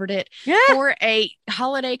 who covered it for a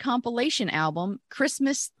holiday compilation album,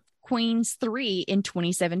 Christmas Queens 3 in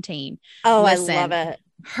 2017. Oh, listen, I love it.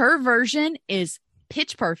 Her version is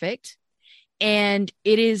pitch perfect. And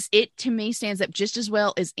it to me stands up just as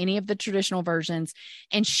well as any of the traditional versions.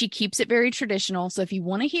 And she keeps it very traditional. So if you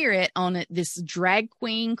want to hear it on this drag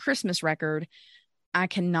queen Christmas record, I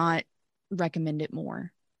cannot recommend it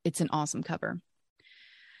more. It's an awesome cover.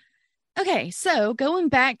 Okay. So going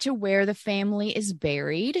back to where the family is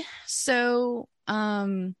buried. So,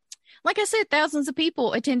 like I said, thousands of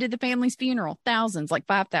people attended the family's funeral. Thousands, like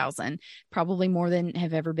 5,000, probably more than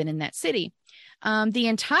have ever been in that city. The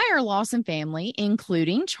entire Lawson family,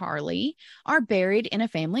 including Charlie, are buried in a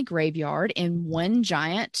family graveyard in one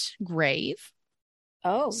giant grave.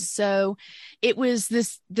 Oh, so it was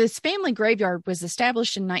this family graveyard was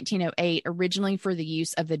established in 1908, originally for the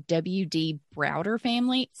use of the W.D. Browder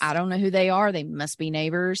family. I don't know who they are. They must be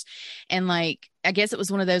neighbors. And like, I guess it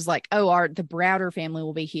was one of those like, oh, the Browder family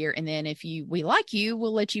will be here. And then if we like you,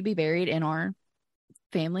 we'll let you be buried in our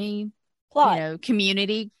family, plot.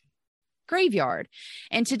 Community graveyard.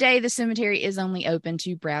 And today the cemetery is only open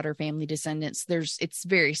to Browder family descendants. It's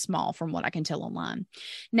very small from what I can tell online.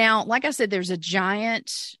 Now, like I said, there's a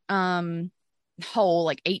giant hole,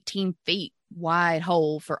 like 18 feet wide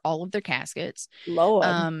hole for all of their caskets.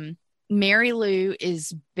 Lord. Mary Lou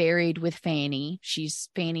is buried with Fanny.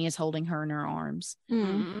 Fanny is holding her in her arms.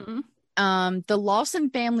 Mm-hmm. The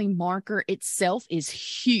Lawson family marker itself is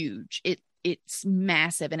huge. It's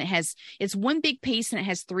massive, and it's one big piece, and it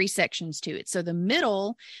has 3 sections to it. So the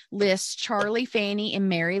middle lists Charlie, Fanny, and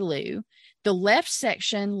Mary Lou. The left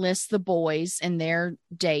section lists the boys and their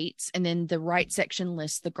dates, and then the right section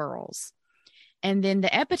lists the girls. And then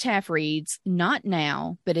the epitaph reads, "Not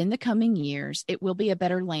now, but in the coming years, it will be a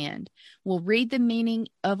better land. We'll read the meaning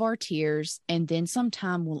of our tears, and then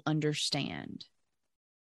sometime we'll understand."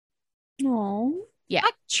 Oh, yeah,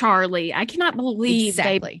 like Charlie. I cannot believe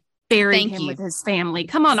they buried him with his family.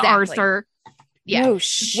 Come on, Arthur. Yeah. No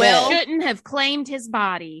shit. Well, shouldn't have claimed his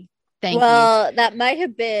body. Thank you. Well, that might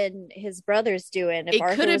have been his brothers doing. If it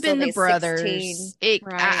Arthur could have been the brothers. 16.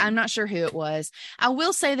 I'm not sure who it was. I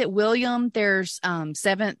will say that William, there's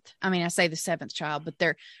seventh. I mean, I say the 7th child, but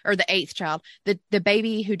the 8th child. The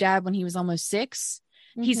baby who died when he was almost 6.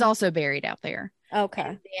 Mm-hmm. He's also buried out there.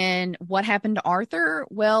 Okay. And what happened to Arthur?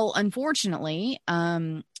 Well, unfortunately,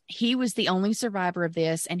 he was the only survivor of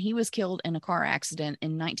this, and he was killed in a car accident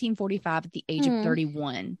in 1945 at the age of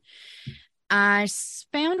 31. I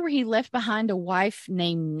found where he left behind a wife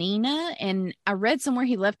named Nina, and I read somewhere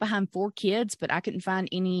he left behind 4 kids, but I couldn't find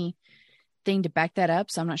anything to back that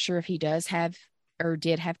up. So I'm not sure if he does have or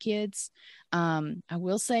did have kids. I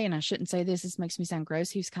will say, and I shouldn't say this makes me sound gross,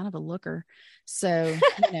 he was kind of a looker. So,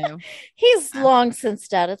 he's long since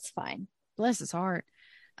dead. It's fine. Bless his heart.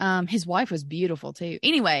 His wife was beautiful too.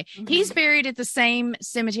 Anyway, he's buried at the same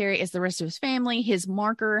cemetery as the rest of his family. His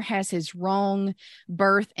marker has his wrong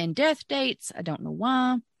birth and death dates. I don't know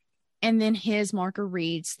why. And then his marker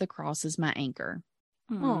reads, "The cross is my anchor."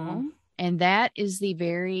 Aww. And that is the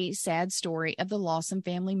very sad story of the Lawson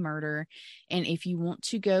family murder. And if you want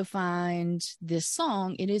to go find this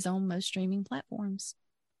song, it is on most streaming platforms.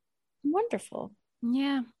 Wonderful.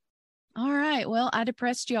 Yeah. All right. Well, I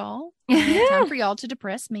depressed y'all. Time for y'all to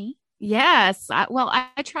depress me. Yes. I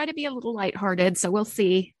try to be a little lighthearted, so we'll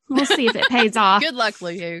see. We'll see if it pays off. Good luck,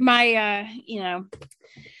 Lou.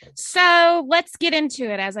 So let's get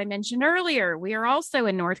into it. As I mentioned earlier, we are also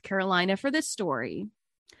in North Carolina for this story.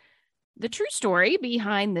 The true story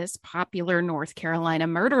behind this popular North Carolina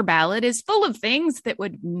murder ballad is full of things that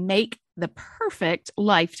would make the perfect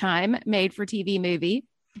Lifetime made-for-TV movie.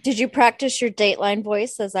 Did you practice your Dateline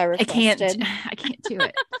voice as I requested? I can't do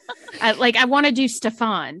it. I want to do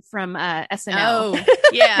Stefan from SNL. Oh,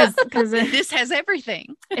 yeah. Because this has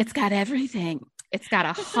everything. It's got everything. It's got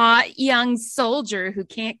a hot young soldier who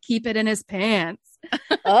can't keep it in his pants.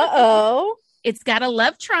 Uh-oh. It's got a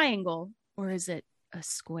love triangle. Or is it a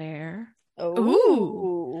square?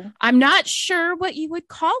 Ooh. I'm not sure what you would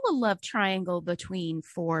call a love triangle between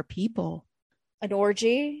 4 people. An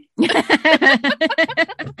orgy?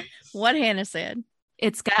 What Hannah said.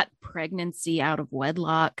 It's got pregnancy out of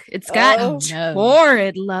wedlock. It's got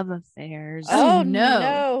torrid love affairs. Oh,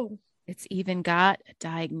 no. It's even got a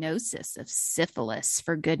diagnosis of syphilis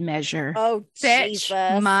for good measure. Oh, Fetch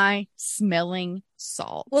Jesus. my smelling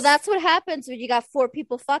salts. Well, that's what happens when you got 4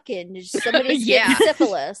 people fucking. Somebody's getting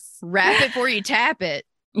syphilis. Wrap it before you tap it.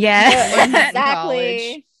 Yeah,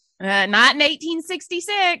 exactly. Not in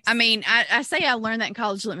 1866. I mean, I say I learned that in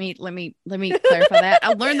college. Let me clarify that.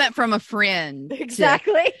 I learned that from a friend.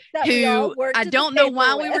 Exactly. Who I don't know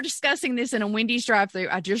why we were discussing this in a Wendy's drive-thru.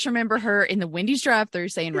 I just remember her in the Wendy's drive-thru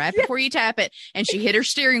saying, "Wrap it before you tap it," and she hit her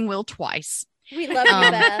steering wheel twice. We love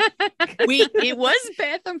you, Beth. It was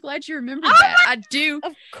Beth. I'm glad you remember that. I do.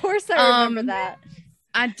 Of course, I remember that.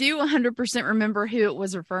 I do 100% remember who it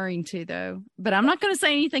was referring to, though. But I'm not going to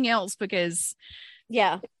say anything else because,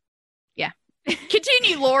 yeah.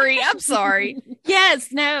 Continue, Lori. I'm sorry. Yes,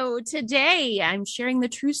 no. Today, I'm sharing the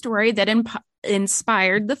true story that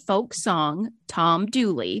inspired the folk song "Tom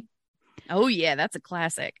Dooley." Oh yeah, that's a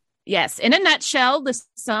classic. Yes. In a nutshell, the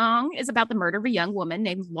song is about the murder of a young woman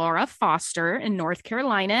named Laura Foster in North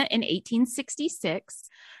Carolina in 1866.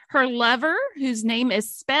 Her lover, whose name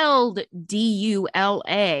is spelled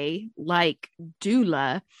D-U-L-A, like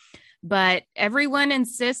doula, but everyone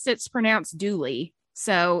insists it's pronounced Dooley.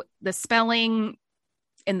 So the spelling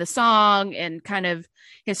in the song and kind of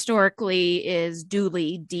historically is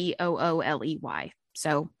Dooley, D-O-O-L-E-Y.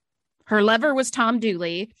 So her lover was Tom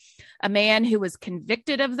Dooley, a man who was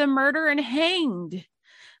convicted of the murder and hanged.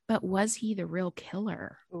 But was he the real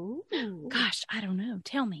killer? Ooh. Gosh, I don't know.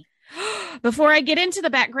 Tell me. Before I get into the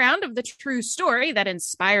background of the true story that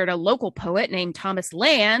inspired a local poet named Thomas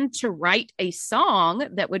Land to write a song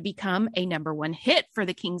that would become a #1 hit for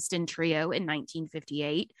the Kingston Trio in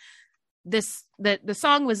 1958, the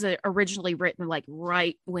song was originally written like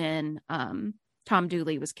right when Tom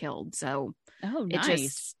Dooley was killed. So nice. It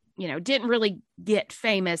just, didn't really get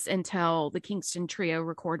famous until the Kingston Trio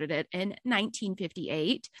recorded it in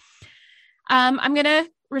 1958. I'm going to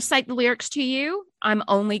recite the lyrics to you. I'm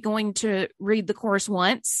only going to read the chorus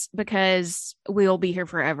once because we'll be here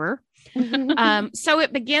forever. So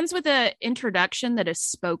it begins with an introduction that is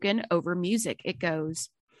spoken over music. It goes,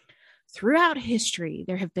 throughout history,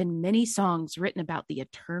 there have been many songs written about the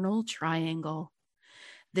eternal triangle.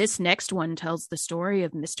 This next one tells the story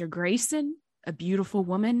of Mr. Grayson, a beautiful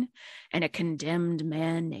woman, and a condemned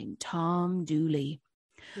man named Tom Dooley.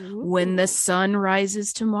 Ooh. When the sun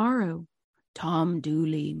rises tomorrow, Tom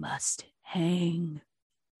Dooley must hang.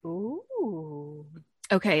 Ooh.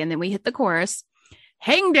 Okay, and then we hit the chorus.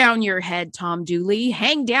 Hang down your head, Tom Dooley.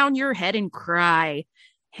 Hang down your head and cry.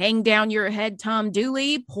 Hang down your head, Tom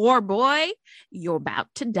Dooley. Poor boy, you're about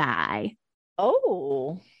to die.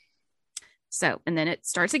 Oh. So, and then it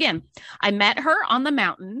starts again. I met her on the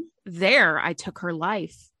mountain. There I took her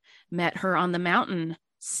life. Met her on the mountain.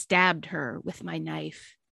 Stabbed her with my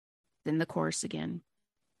knife. Then the chorus again.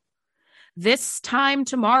 This time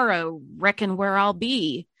tomorrow, reckon where I'll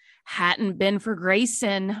be. Hadn't been for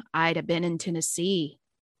Grayson, I'd have been in Tennessee.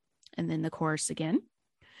 And then the chorus again.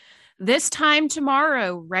 This time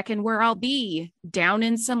tomorrow, reckon where I'll be. Down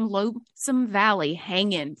in some lonesome valley,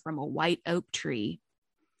 hanging from a white oak tree.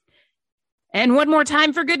 And one more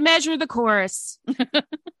time for good measure, the chorus.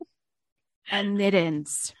 And it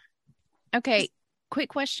ends. Okay, quick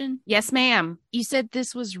question. Yes, ma'am. You said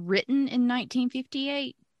this was written in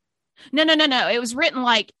 1958? No. It was written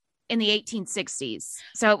like in the 1860s.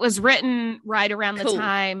 So it was written right around the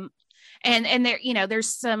time. And there, there's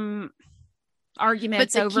some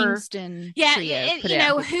arguments over Kingston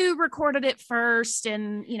who recorded it first.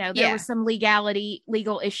 And, there was some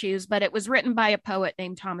legal issues, but it was written by a poet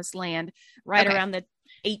named Thomas Land around the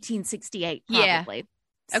 1868, probably. Yeah.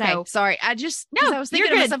 Okay, so, sorry. I was thinking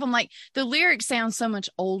to myself, I'm like, the lyrics sound so much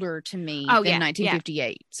older to me than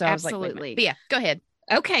 1958. Yeah. So I was like, wait a minute. But yeah, go ahead.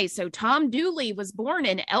 Okay, so Tom Dooley was born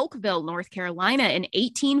in Elkville, North Carolina in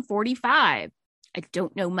 1845. I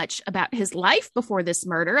don't know much about his life before this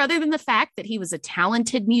murder, other than the fact that he was a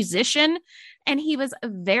talented musician and he was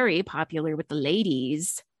very popular with the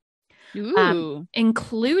ladies,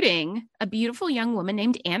 including a beautiful young woman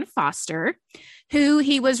named Anne Foster, who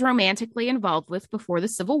he was romantically involved with before the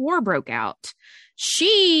Civil War broke out.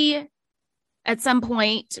 She, at some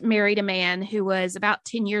point, married a man who was about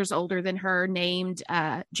 10 years older than her, named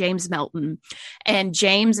James Melton. And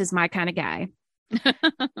James is my kind of guy.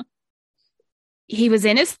 He was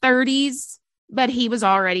in his 30s, but he was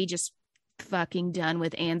already just fucking done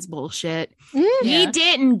with Anne's bullshit. He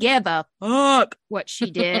didn't give a fuck what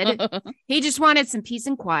she did. He just wanted some peace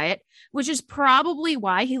and quiet, which is probably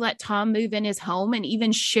why he let Tom move in his home and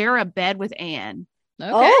even share a bed with Anne.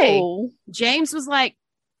 Okay. Oh. James was like,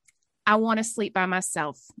 I want to sleep by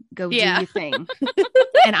myself. Go do your thing.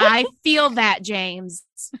 And I feel that, James.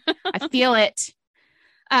 I feel it.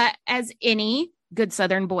 As any good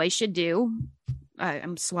Southern boy should do.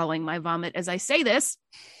 I'm swallowing my vomit as I say this.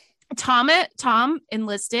 Tom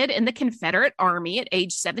enlisted in the Confederate Army at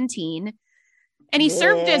age 17, and he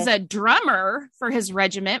served as a drummer for his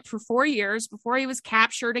regiment for 4 years before he was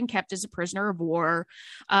captured and kept as a prisoner of war.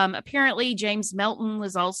 Apparently, James Melton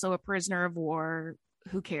was also a prisoner of war.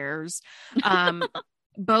 Who cares?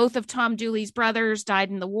 Both of Tom Dooley's brothers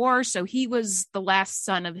died in the war, so he was the last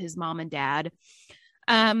son of his mom and dad.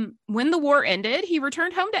 When the war ended, he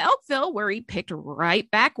returned home to Elkville, where he picked right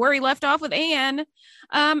back where he left off with Anne.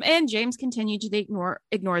 And James continued to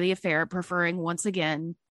ignore the affair, preferring once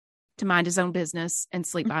again to mind his own business and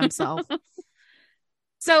sleep by himself.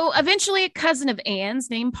 So eventually a cousin of Anne's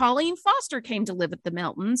named Pauline Foster came to live at the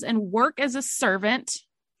Meltons and work as a servant.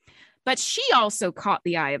 But she also caught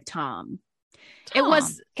the eye of Tom. It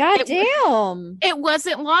was goddamn. It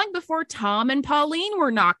wasn't long before Tom and Pauline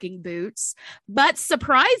were knocking boots, but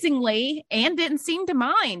surprisingly, Anne didn't seem to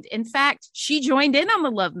mind. In fact, she joined in on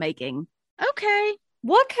the lovemaking. Okay.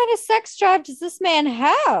 What kind of sex drive does this man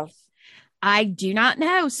have? I do not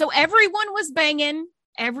know. So everyone was banging.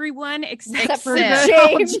 Everyone except for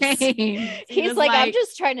James. James. He's like, I'm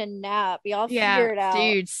just trying to nap. Y'all figure it out.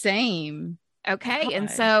 Dude, same. Okay. God.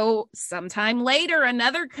 And so sometime later,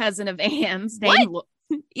 another cousin of Anne's named...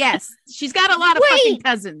 Yes. She's got a lot of fucking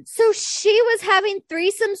cousins. So she was having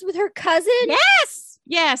threesomes with her cousin? Yes.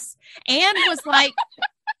 Yes. Anne was like,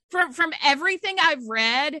 from everything I've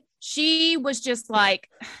read, she was just like...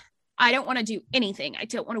 I don't want to do anything. I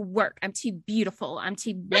don't want to work. I'm too beautiful. I'm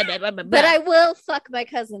too blah, blah, blah, blah, blah. But I will fuck my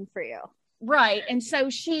cousin for you. Right. And so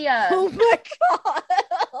she oh my God.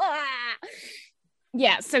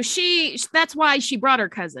 Yeah, so that's why she brought her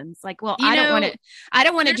cousins. Like, well, I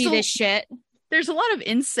don't want to do this shit. There's a lot of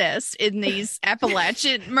incest in these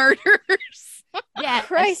Appalachian murders. Yeah.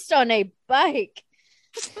 Christ on a bike.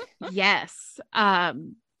 Yes.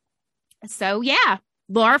 So yeah,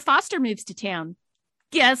 Laura Foster moves to town.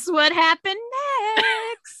 Guess what happened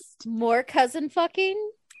next? More cousin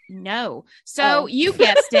fucking? No. So you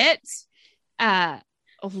guessed it.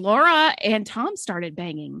 Laura and Tom started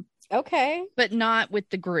banging. Okay. But not with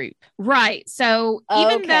the group. Right. So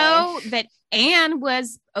even though that Anne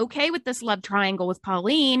was okay with this love triangle with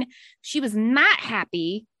Pauline, she was not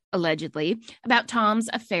happy, allegedly, about Tom's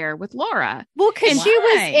affair with Laura. Well, because she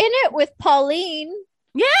was in it with Pauline.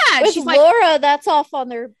 Yeah, with Laura, that's off on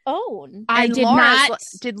their own.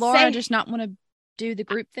 Did Laura just not want to do the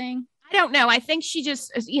group thing? I don't know. I think she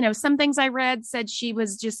just, some things I read said she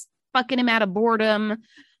was just fucking him out of boredom.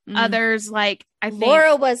 Others, like, I think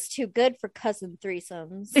Laura was too good for cousin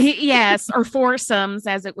threesomes. Yes, or foursomes,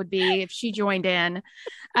 as it would be if she joined in.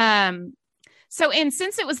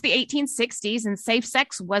 Since it was the 1860s and safe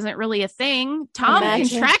sex wasn't really a thing, Tom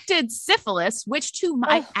contracted syphilis, which to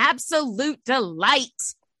my absolute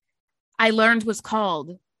delight, I learned was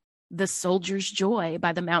called the Soldier's Joy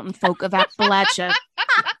by the mountain folk of Appalachia.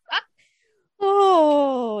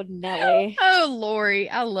 Oh, Nelly. Oh, Lori,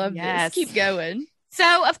 I love this. Keep going.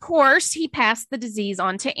 So, of course, he passed the disease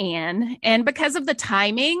on to Anne, and because of the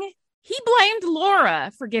timing, he blamed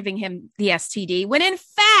Laura for giving him the STD, when in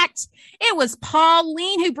fact, it was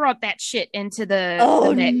Pauline who brought that shit into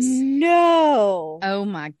the mix. No. Oh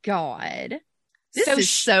my God. This is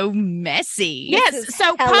so messy. Yes.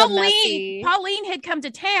 So Pauline had come to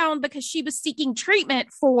town because she was seeking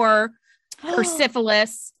treatment for her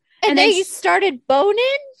syphilis. And they started boning?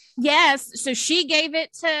 Yes. So she gave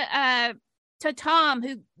it to Tom,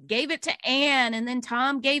 who gave it to Anne, and then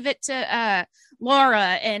Tom gave it to Laura,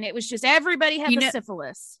 and it was just everybody had the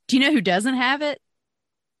syphilis. Do you know who doesn't have it?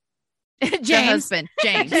 James. The husband,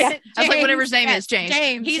 James. Yeah. I was like, whatever his name is,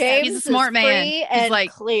 James. He's a smart man. He's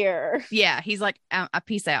like clear. Yeah, he's like, I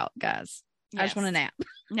peace out, guys. I just want to nap.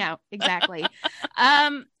 No, exactly.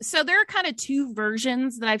 So there are kind of two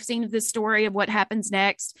versions that I've seen of this story of what happens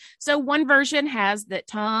next. So one version has that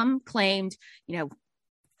Tom claimed,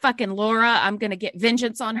 fucking Laura, I'm going to get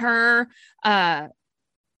vengeance on her.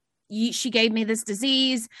 She gave me this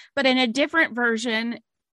disease. But in a different version,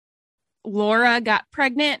 Laura got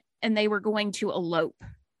pregnant and they were going to elope.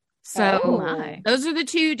 So those are the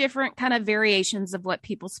two different kind of variations of what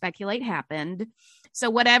people speculate happened. So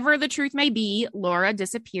whatever the truth may be, Laura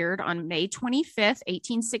disappeared on May 25th,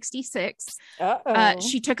 1866.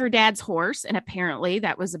 She took her dad's horse, and apparently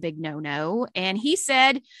that was a big no-no. And he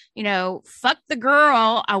said, fuck the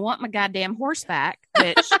girl. I want my goddamn horse back.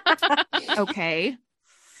 Which, okay.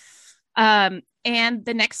 And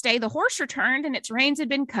the next day the horse returned and its reins had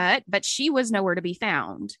been cut, but she was nowhere to be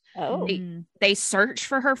found. They searched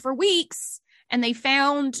for her for weeks, and they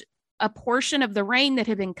found a portion of the rein that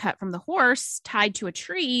had been cut from the horse tied to a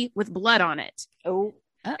tree with blood on it.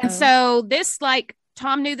 And so this,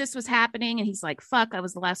 Tom knew this was happening, and he's like, fuck, I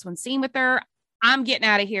was the last one seen with her. I'm getting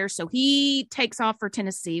out of here. So he takes off for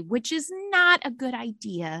Tennessee, which is not a good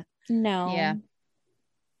idea. No. Yeah.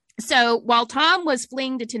 So while Tom was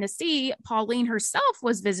fleeing to Tennessee, Pauline herself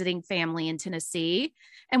was visiting family in Tennessee.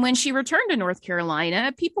 And when she returned to North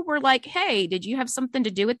Carolina, people were like, hey, did you have something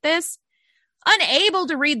to do with this? Unable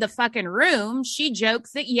to read the fucking room, she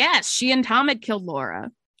jokes that yes, she and Tom had killed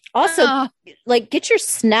Laura. Also, get your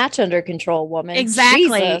snatch under control, woman.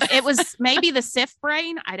 Exactly. Jesus. It was maybe the Sif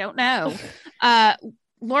brain. I don't know.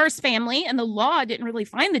 Laura's family and the law didn't really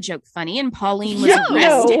find the joke funny, and Pauline was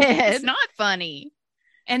arrested. It's not funny.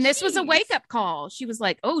 And this was a wake-up call. She was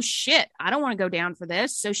like, oh, shit, I don't want to go down for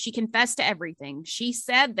this. So she confessed to everything. She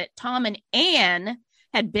said that Tom and Anne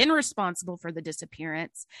had been responsible for the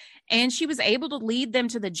disappearance, and she was able to lead them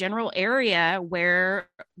to the general area where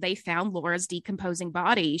they found Laura's decomposing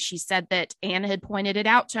body. She said that Anne had pointed it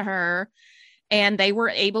out to her, and they were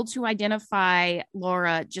able to identify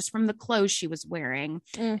Laura just from the clothes she was wearing.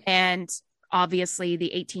 And obviously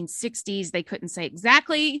the 1860s, they couldn't say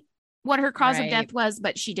exactly what her cause of death was,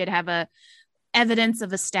 but she did have evidence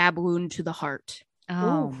of a stab wound to the heart.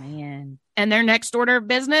 Oh, man. And their next order of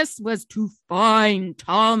business was to find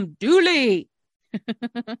Tom Dooley.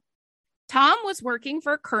 Tom was working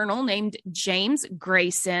for a colonel named James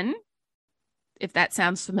Grayson. If that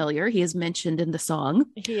sounds familiar, he is mentioned in the song.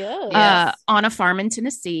 Yes. On a farm in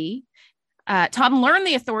Tennessee. Tom learned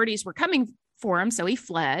the authorities were coming for him, so he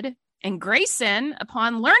fled. And Grayson,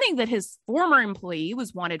 upon learning that his former employee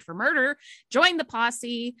was wanted for murder, joined the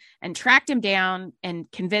posse and tracked him down and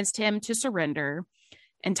convinced him to surrender.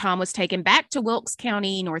 And Tom was taken back to Wilkes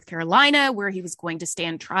County, North Carolina, where he was going to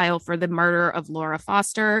stand trial for the murder of Laura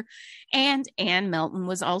Foster. And Anne Melton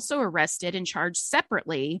was also arrested and charged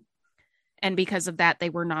separately. And because of that,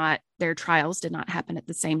 their trials did not happen at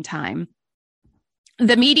the same time.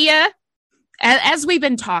 The media, as we've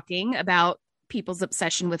been talking about people's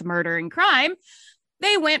obsession with murder and crime,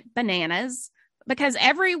 they went bananas because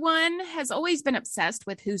everyone has always been obsessed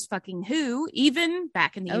with who's fucking who, even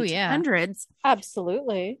back in the 1800s.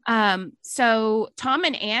 Absolutely. So Tom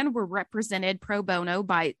and Anne were represented pro bono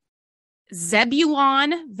by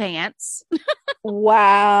Zebulon Vance.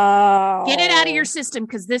 Wow. Get it out of your system,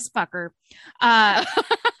 because this fucker,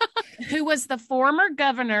 who was the former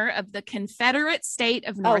governor of the Confederate state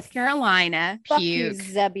of North Carolina. Fuck you,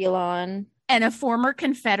 Zebulon. And a former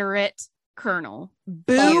Confederate colonel.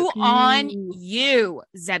 Boo on you,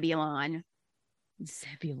 Zebulon.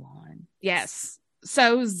 Zebulon. Yes.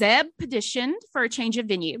 So Zeb petitioned for a change of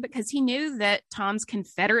venue because he knew that Tom's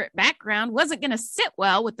Confederate background wasn't going to sit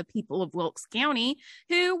well with the people of Wilkes County,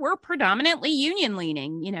 who were predominantly Union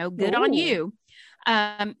leaning. Good on you.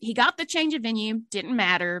 He got the change of venue. Didn't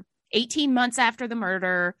matter. 18 months after the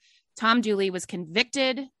murder, Tom Dooley was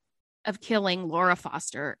convicted of killing Laura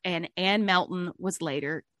Foster, and Anne Melton was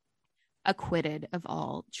later acquitted of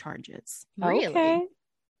all charges. Really?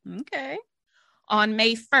 Okay. On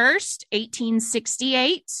May 1st,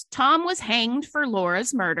 1868, Tom was hanged for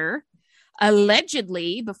Laura's murder.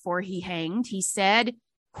 Allegedly, before he hanged, he said,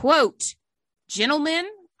 quote, "Gentlemen,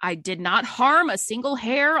 I did not harm a single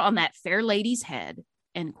hair on that fair lady's head,"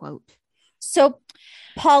 end quote. So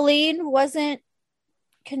Pauline wasn't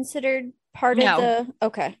considered part of the...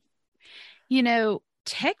 Okay.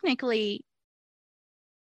 Technically,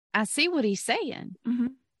 I see what he's saying. Mm-hmm.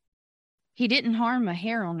 He didn't harm a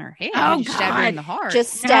hair on her head. Oh, he just stabbed her in the heart.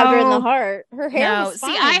 Just stabbed her in the heart. Her hair was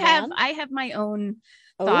fine, I have my own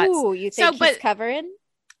thoughts. Oh, you think he's covering?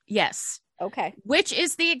 Yes. Okay. Which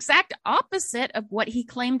is the exact opposite of what he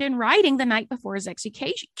claimed in writing the night before his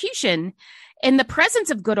execution. In the presence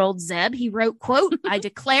of good old Zeb, he wrote, quote, "I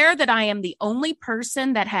declare that I am the only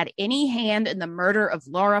person that had any hand in the murder of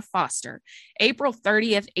Laura Foster, April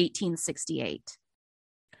 30th, 1868.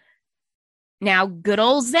 Now, good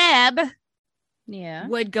old Zeb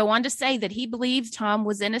would go on to say that he believed Tom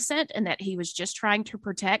was innocent and that he was just trying to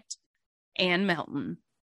protect Anne Melton.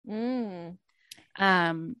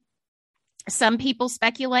 Some people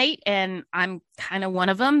speculate, and I'm kind of one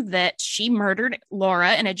of them, that she murdered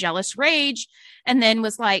Laura in a jealous rage and then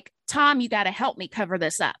was like, "Tom, you got to help me cover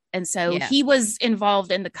this up." And so he was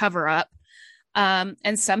involved in the cover up.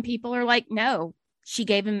 And some people are like, no,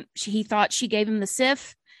 he thought she gave him the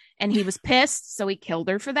sif and he was pissed. So he killed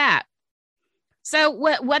her for that. So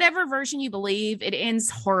whatever version you believe, it ends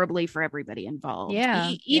horribly for everybody involved.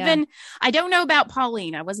 I don't know about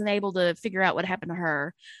Pauline. I wasn't able to figure out what happened to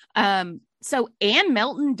her. So Anne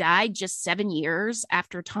Melton died just 7 years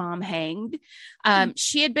after Tom hanged.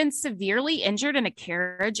 She had been severely injured in a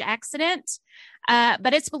carriage accident,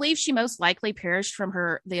 but it's believed she most likely perished from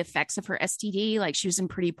the effects of her STD. Like, she was in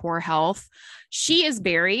pretty poor health. She is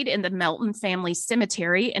buried in the Melton family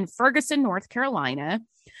cemetery in Ferguson, North Carolina,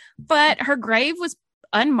 but her grave was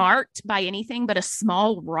unmarked by anything but a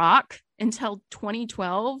small rock until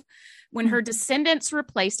 2012, when her descendants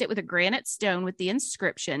replaced it with a granite stone with the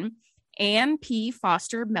inscription, "Anne P.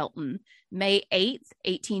 Foster Melton, May 8th,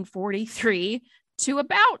 1843 to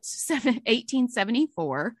about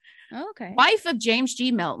 1874. Okay. Wife of James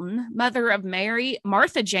G. Melton, mother of Mary,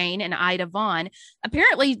 Martha Jane, and Ida Vaughn."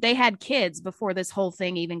 Apparently they had kids before this whole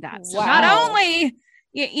thing even got. So not only,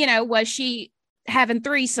 was she having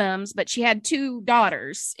threesomes, but she had 2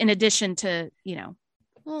 daughters in addition to,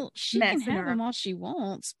 Well, she can have them all she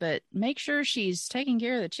wants, but make sure she's taking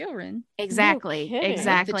care of the children. Exactly.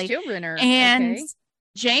 The children are and okay.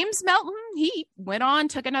 James Melton, he went on,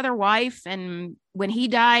 took another wife, and when he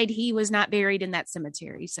died, he was not buried in that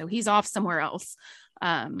cemetery. So he's off somewhere else.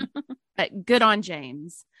 But good on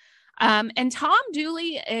James. And Tom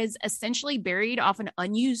Dooley is essentially buried off an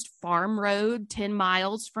unused farm road 10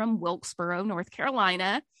 miles from Wilkesboro, North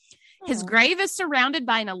Carolina. His grave is surrounded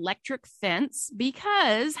by an electric fence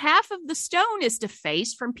because half of the stone is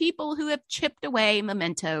defaced from people who have chipped away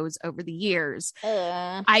mementos over the years.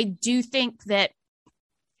 I do think that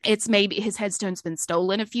it's maybe his headstone's been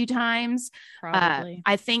stolen a few times. Probably.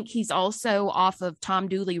 I think he's also off of Tom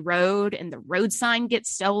Dooley Road, and the road sign gets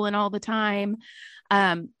stolen all the time.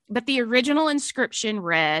 But the original inscription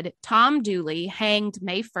read, Tom Dooley hanged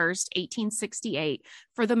May 1st, 1868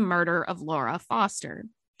 for the murder of Laura Foster.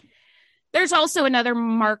 There's also another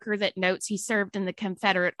marker that notes he served in the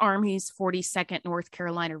Confederate Army's 42nd North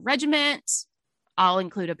Carolina Regiment. I'll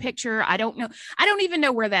include a picture. I don't know. I don't even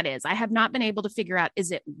know where that is. I have not been able to figure out,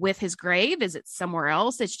 is it with his grave? Is it somewhere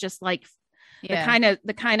else? It's just like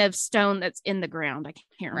the kind of stone that's in the ground. I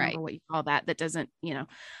can't remember what you call that. That doesn't,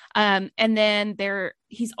 and then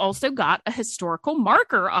he's also got a historical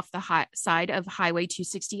marker off the side of Highway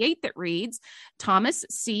 268 that reads Thomas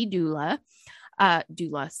C. Dula.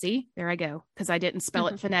 See, there I go, because I didn't spell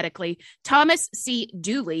it phonetically. Thomas C.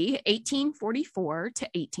 Dooley, 1844 to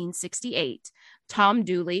 1868. Tom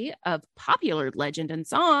Dooley, of popular legend and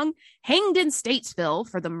song, hanged in Statesville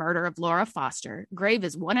for the murder of Laura Foster. Grave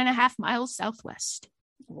is 1.5 miles southwest.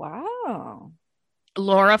 Wow.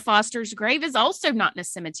 Laura Foster's grave is also not in a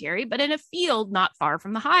cemetery, but in a field not far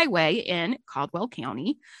from the highway in Caldwell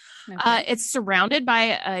County. Okay. It's surrounded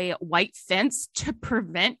by a white fence to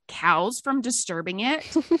prevent cows from disturbing it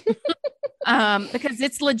because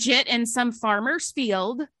it's legit in some farmer's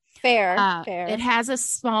field. Fair. It has a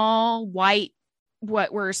small white,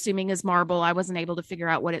 what we're assuming is marble. I wasn't able to figure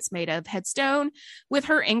out what it's made of, headstone with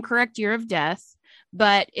her incorrect year of death.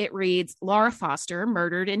 But it reads, Laura Foster,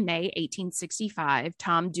 murdered in May 1865.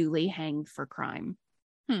 Tom Dooley hanged for crime.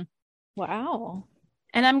 Wow.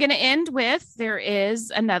 And I'm going to end with, there is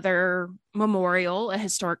another memorial, a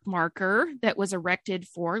historic marker that was erected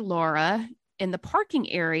for Laura in the parking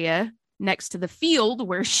area next to the field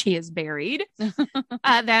where she is buried.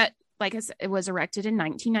 That, like I said, it was erected in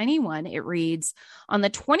 1991. It reads, on the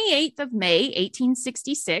 28th of May,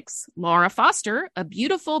 1866, Laura Foster, a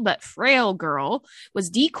beautiful but frail girl, was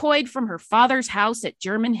decoyed from her father's house at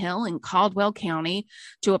German Hill in Caldwell County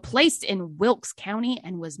to a place in Wilkes County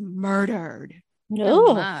and was murdered.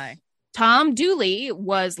 Oh my. Tom Dooley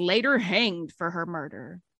was later hanged for her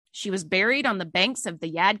murder. She was buried on the banks of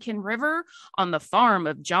the Yadkin River on the farm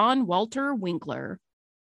of John Walter Winkler.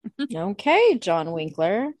 Okay, John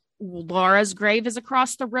Winkler. Laura's grave is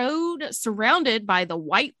across the road, surrounded by the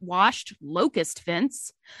whitewashed locust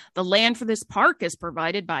fence. The land for this park is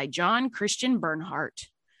provided by John Christian Bernhardt.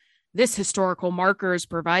 This historical marker is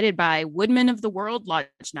provided by Woodman of the World, Lodge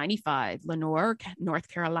 95, Lenoir, North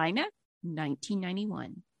Carolina,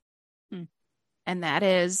 1991. And that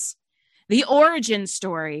is the origin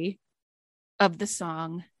story of the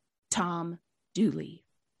song Tom Dooley.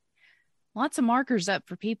 Lots of markers up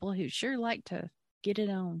for people who sure like to get it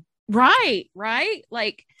on. Right.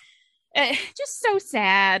 Like, just so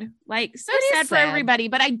sad. Like, so sad for everybody.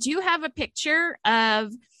 But I do have a picture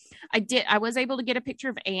of, I was able to get a picture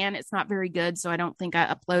of Anne. It's not very good, so I don't think I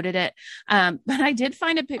uploaded it. But I did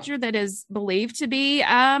find a picture that is believed to be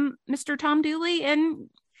Mr. Tom Dooley. And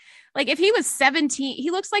like, if he was 17, he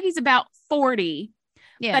looks like he's about 40.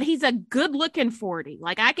 Yeah. But he's a good looking 40.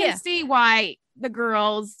 Like, I can see why the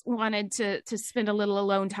girls wanted to spend a little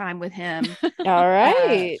alone time with him. All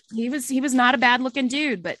right. He was not a bad looking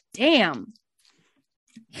dude, but damn.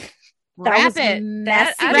 Wrap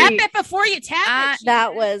it before you tap it.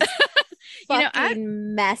 That was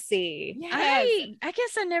fucking messy. I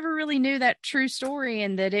guess I never really knew that true story,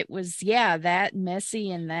 and that it was that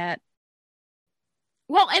messy and that.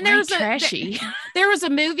 Well, and there was a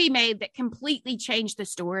movie made that completely changed the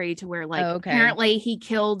story to where, like, apparently he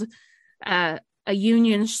killed a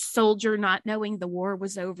Union soldier not knowing the war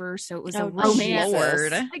was over, so it was a romance.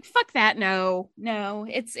 Lord. Like, fuck that. No,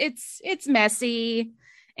 it's messy,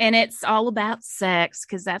 and it's all about sex,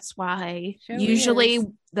 because that's why usually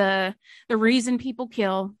the reason people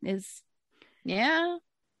kill is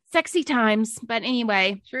sexy times. But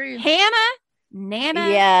anyway, true. Nana,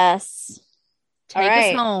 yes. Take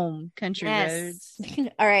us home, country roads.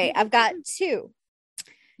 All right, I've got two.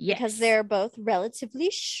 Yes. Because they're both relatively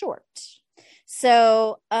short.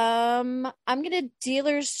 So I'm gonna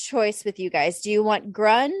dealer's choice with you guys. Do you want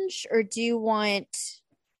grunge or do you want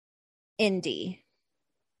indie?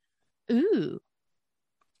 Ooh.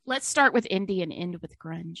 Let's start with indie and end with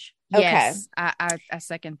grunge. Yes, okay. I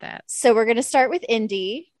second that. So we're going to start with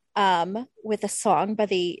indie with a song by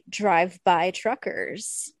the Drive-By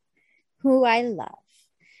Truckers, who I love.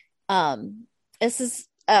 This is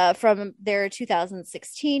from their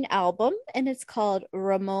 2016 album, and it's called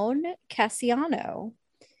Ramon Casiano.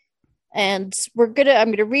 And I'm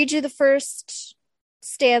gonna read you the first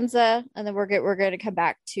stanza, and then we're going to come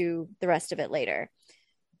back to the rest of it later.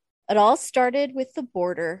 It all started with the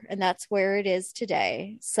border, and that's where it is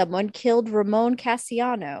today. Someone killed Ramon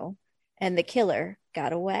Casiano, and the killer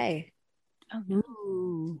got away. Oh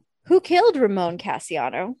no! Who killed Ramon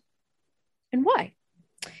Casiano, and why?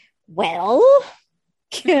 Well,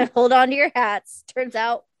 hold on to your hats. Turns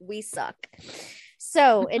out we suck.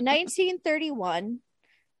 So, in 1931.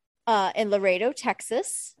 In Laredo,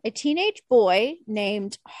 Texas, a teenage boy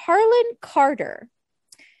named Harlan Carter.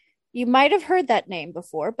 You might have heard that name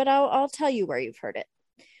before, but I'll tell you where you've heard it.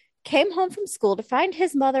 Came home from school to find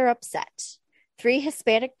his mother upset. 3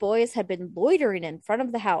 Hispanic boys had been loitering in front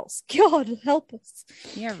of the house. God help us.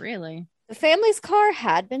 Yeah, really. The family's car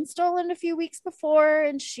had been stolen a few weeks before,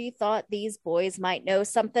 and she thought these boys might know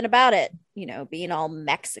something about it, being all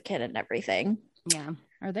Mexican and everying. Yeah.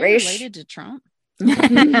 Are they related to Trump?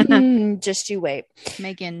 Just you wait.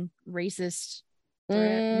 Making racist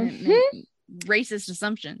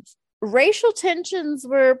assumptions. Racial tensions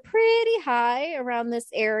were pretty high around this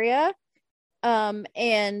area.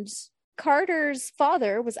 And Carter's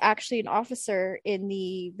father was actually an officer in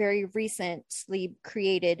the very recently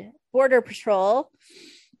created Border Patrol.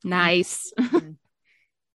 Nice.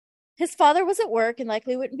 His father was at work and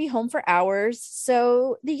likely wouldn't be home for hours.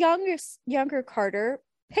 So the younger Carter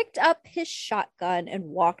picked up his shotgun and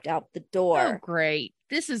walked out the door. Oh, great.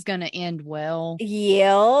 This is going to end well.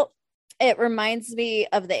 Yep. It reminds me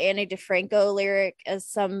of the Annie DeFranco lyric as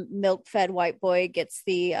some milk-fed white boy gets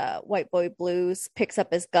the white boy blues, picks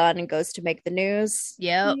up his gun and goes to make the news.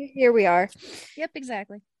 Yep. Here we are. Yep,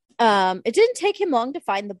 exactly. It didn't take him long to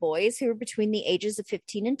find the boys, who were between the ages of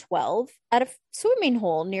 15 and 12, at a swimming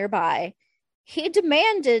hole nearby. He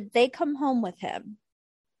demanded they come home with him.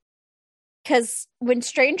 Because when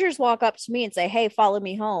strangers walk up to me and say, hey, follow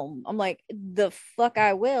me home, I'm like, the fuck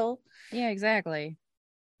I will. Yeah, exactly.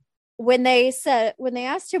 When they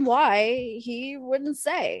asked him why, he wouldn't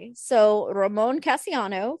say. So Ramon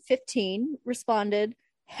Casiano, 15, responded,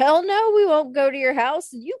 hell no, we won't go to your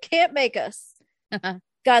house. You can't make us.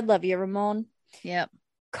 God love you, Ramon. Yep.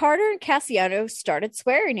 Carter and Casiano started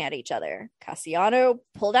swearing at each other. Casiano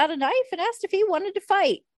pulled out a knife and asked if he wanted to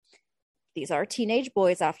fight. These are teenage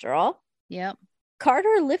boys, after all. Yep.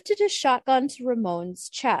 Carter lifted his shotgun to Ramon's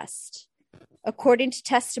chest. According to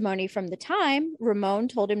testimony from the time, Ramon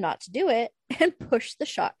told him not to do it and pushed the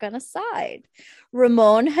shotgun aside.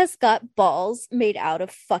 Ramon has got balls made out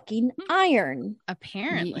of fucking iron.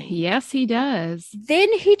 Apparently. Yes, he does.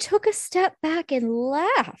 Then he took a step back and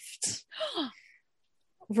laughed.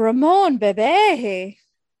 Ramon, baby.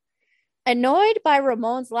 Annoyed by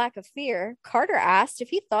Ramon's lack of fear, Carter asked if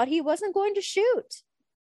he thought he wasn't going to shoot.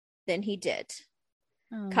 Then he did.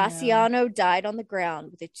 Oh, Casiano died on the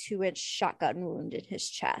ground with a 2-inch shotgun wound in his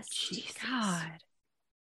chest. Jesus. God.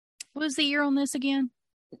 What was the year on this again?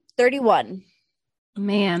 31.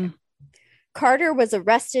 Man. Carter was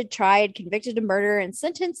arrested, tried, convicted of murder, and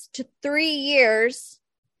sentenced to 3 years.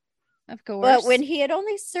 Of course. But when he had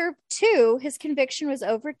only served 2, his conviction was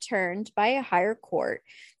overturned by a higher court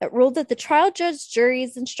that ruled that the trial judge's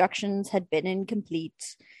jury's instructions had been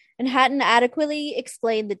incomplete and hadn't adequately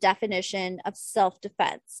explained the definition of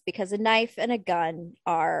self-defense, because a knife and a gun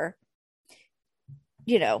are,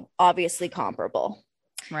 obviously comparable.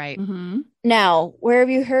 Right. Mm-hmm. Now, where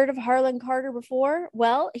have you heard of Harlan Carter before?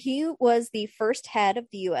 Well, he was the first head of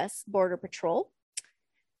the U.S. Border Patrol.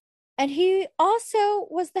 And he also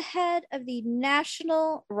was the head of the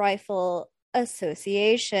National Rifle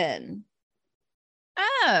Association.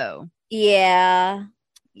 Oh. Yeah.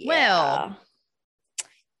 Well,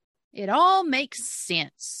 it all makes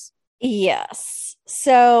sense. Yes.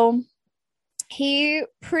 So he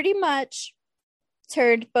pretty much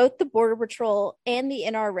turned both the Border Patrol and the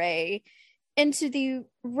NRA into the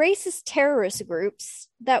racist terrorist groups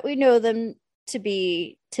that we know them to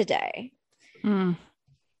be today. Mm.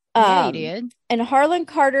 Yeah, he did. And Harlan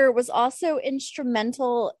Carter was also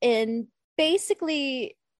instrumental in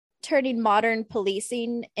basically turning modern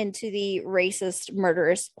policing into the racist,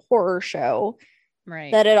 murderous horror show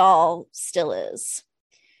that it all still is.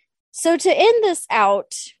 So to end this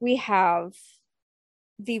out, we have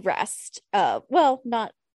the rest of, well,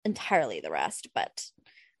 not entirely the rest, but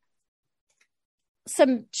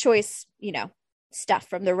some choice, stuff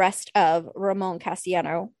from the rest of Ramon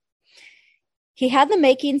Casiano He had the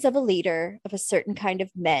makings of a leader of a certain kind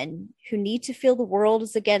of men who need to feel the world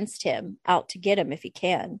is against him, out to get him if he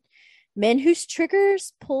can. Men whose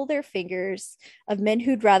triggers pull their fingers, of men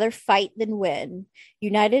who'd rather fight than win,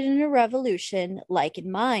 united in a revolution, like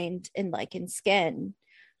in mind and like in skin.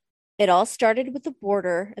 It all started with the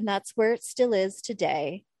border, and that's where it still is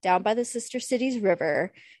today, down by the Sister Cities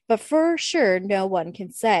River. But for sure, no one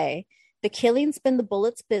can say. The killing's been the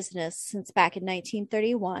bullets' business since back in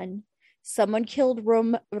 1931. Someone killed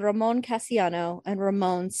Ramon Casiano, and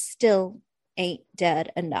Ramon still ain't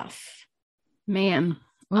dead enough. Man.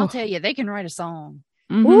 I'll tell you, they can write a song.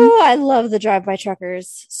 Mm-hmm. Ooh, I love the Drive-By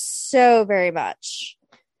Truckers so very much.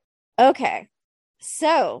 Okay,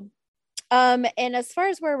 so, and as far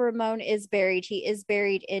as where Ramon is buried, he is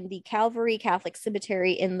buried in the Calvary Catholic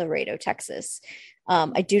Cemetery in Laredo, Texas.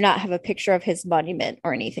 I do not have a picture of his monument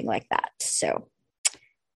or anything like that, so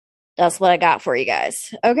that's what I got for you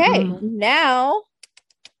guys. Okay, now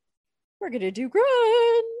we're gonna do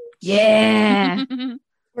grunge. Yeah.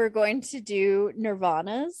 We're going to do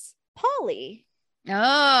Nirvana's Polly.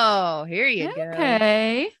 Oh, here you go.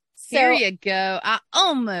 Okay. Here you go. I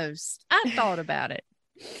thought about it.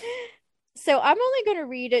 So I'm only going to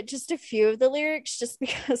read it just a few of the lyrics just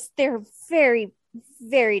because they're very,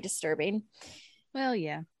 very disturbing. Well,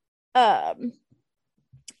 yeah.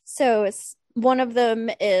 So one of them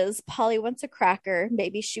is Polly wants a cracker.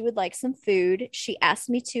 Maybe she would like some food. She asked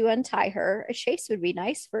me to untie her. A chase would be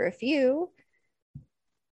nice for a few.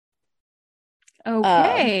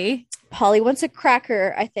 Okay. Polly wants a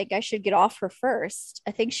cracker. I think I should get off her first.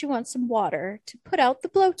 I think she wants some water to put out the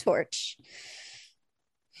blowtorch.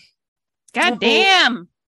 God damn.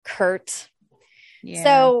 Kurt. Yeah.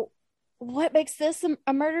 So what makes this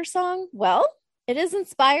a murder song? Well, it is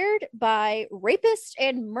inspired by rapist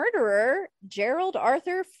and murderer Gerald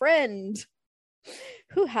Arthur Friend,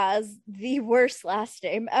 who has the worst last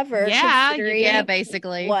name ever. Yeah,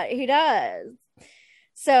 basically. What he does.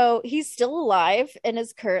 So he's still alive and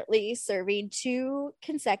is currently serving 2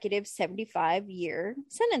 consecutive 75-year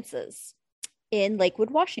sentences in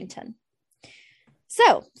Lakewood, Washington.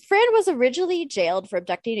 So Friend was originally jailed for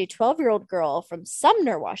abducting a 12-year-old girl from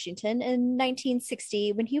Sumner, Washington in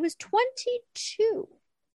 1960 when he was 22.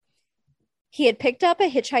 He had picked up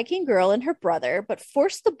a hitchhiking girl and her brother, but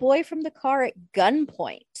forced the boy from the car at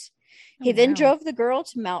gunpoint. He then drove the girl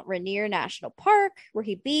to Mount Rainier National Park, where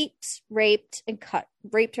he beat, raped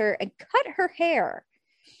her and cut her hair.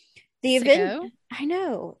 I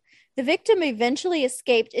know. The victim eventually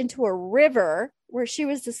escaped into a river where she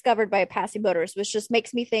was discovered by a passing motorist, which just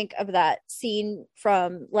makes me think of that scene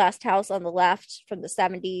from Last House on the Left from the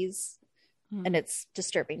 70s. And it's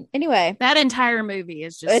disturbing. Anyway, that entire movie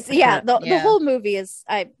is just the whole movie is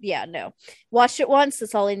watched it once.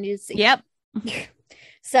 That's all I need to see. Yep.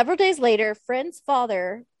 Several days later, Friend's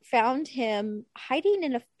father found him hiding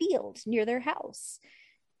in a field near their house.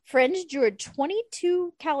 Friend drew a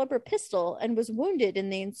 .22 caliber pistol and was wounded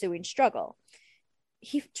in the ensuing struggle.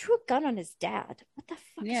 He drew a gun on his dad. What the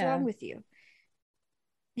fuck is wrong with you?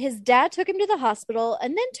 His dad took him to the hospital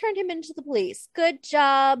and then turned him into the police. Good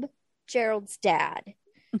job, Gerald's dad.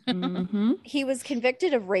 Mm-hmm. He was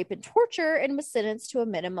convicted of rape and torture and was sentenced to a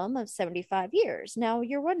minimum of 75 years. Now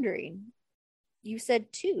you're wondering, you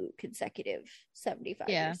said 2 consecutive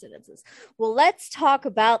 75-year sentences. Well, let's talk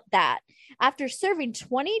about that. After serving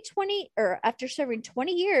 20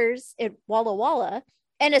 years in Walla Walla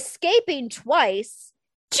and escaping twice,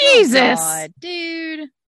 Jesus, God, dude,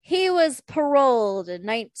 he was paroled in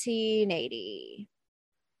 1980.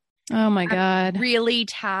 Oh my God. I'm really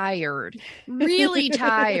tired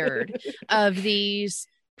of these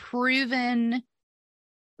proven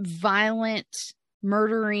violent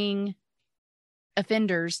murdering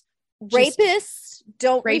offenders. Rapists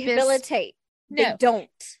don't rehabilitate. No. They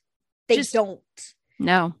don't. They don't.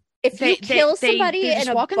 No. If you kill somebody in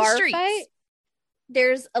a bar streets. fight,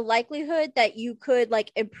 there's a likelihood that you could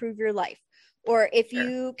improve your life. Or if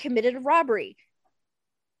you committed a robbery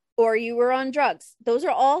or you were on drugs, those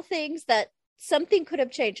are all things that something could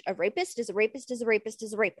have changed. A rapist is a rapist is a rapist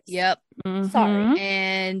is a rapist. Yep. Mm-hmm. Sorry.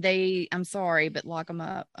 And I'm sorry, but lock them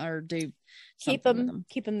up or do keep them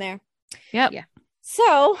there. Yep. Yeah.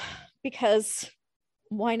 So, because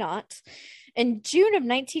why not? In June of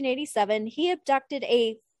 1987, he abducted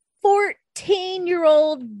a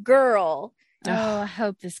 14-year-old girl. Oh, I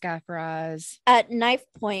hope this guy fries. At knife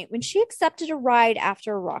point when she accepted a ride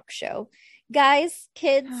after a rock show. Guys,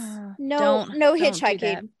 kids, no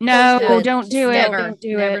hitchhiking. No, don't do it. Never, Don't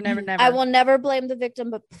do never, it. never. I will never blame the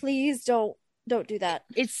victim, but please don't do that.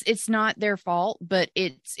 It's not their fault, but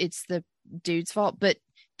it's the dude's fault. But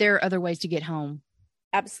there are other ways to get home.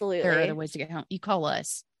 Absolutely. There are other ways to get home. You call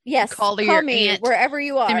us. Yes. Call me aunt, wherever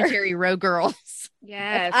you are. Cemetery Row Girls.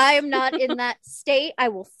 Yes. If I am not in that state, I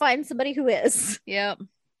will find somebody who is. Yep.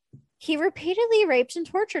 He repeatedly raped and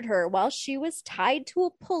tortured her while she was tied to a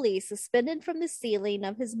pulley suspended from the ceiling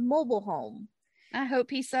of his mobile home. I hope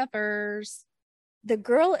he suffers. The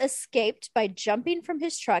girl escaped by jumping from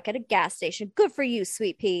his truck at a gas station. Good for you,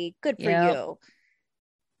 Sweet Pea. Good for you.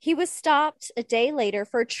 He was stopped a day later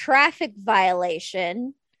for a traffic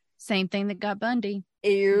violation. Same thing that got Bundy.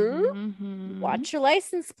 Ew. Mm-hmm. Watch your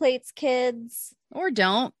license plates, kids. Or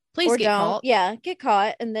don't. Please get caught. Yeah, get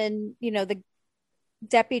caught. And then, the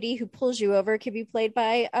deputy who pulls you over could be played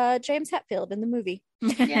by James Hetfield in the movie.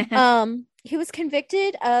 He was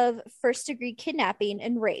convicted of first-degree kidnapping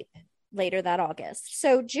and rape later that August.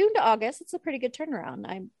 So June to August, it's a pretty good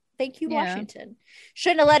turnaround. Thank you, Washington.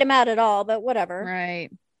 Shouldn't have let him out at all, but whatever. Right.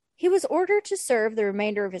 He was ordered to serve the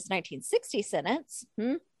remainder of his 1960 sentence,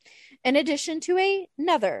 in addition to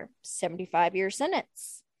another 75-year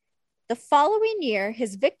sentence. The following year,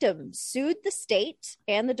 his victim sued the state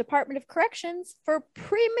and the Department of Corrections for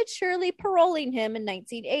prematurely paroling him in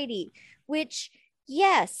 1980, which,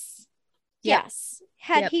 yes.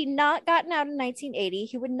 Had he not gotten out in 1980,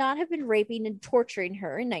 he would not have been raping and torturing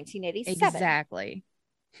her in 1987. Exactly.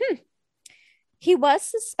 He was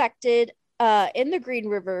suspected in the Green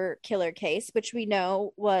River killer case, which we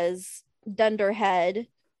know was Dunderhead,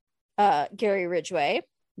 Gary Ridgway.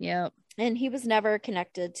 Yep. And he was never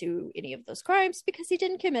connected to any of those crimes because he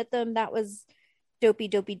didn't commit them. That was dopey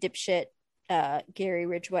dipshit Gary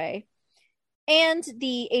Ridgway. And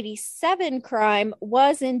the 87 crime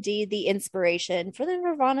was indeed the inspiration for the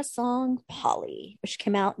Nirvana song Polly, which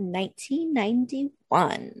came out in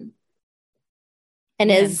 1991.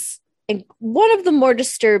 And is one of the more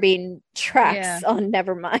disturbing tracks on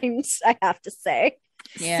Nevermind, I have to say.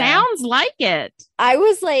 Yeah. Sounds like it. I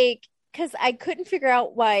was like, because I couldn't figure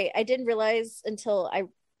out why. I didn't realize until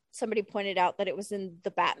somebody pointed out that it was in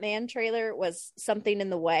the Batman trailer, was Something in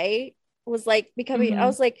the Way, was like becoming, I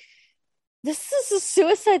was like, this is a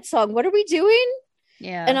suicide song. What are we doing?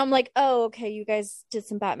 Yeah. And I'm like, oh, okay, you guys did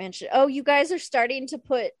some Batman shit. Oh, you guys are starting to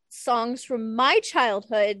put songs from my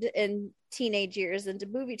childhood and teenage years into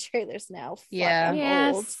movie trailers now. Yeah.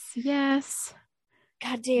 I'm old. Yes.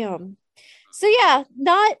 God damn. So yeah,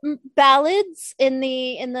 not ballads in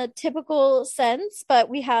the typical sense, but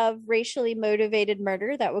we have racially motivated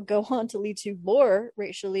murder that would go on to lead to more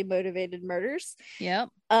racially motivated murders. Yep.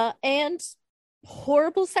 And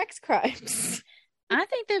horrible sex crimes. I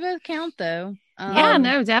think they both count though.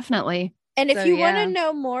 No, definitely. And if you want to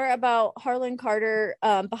know more about Harlan Carter,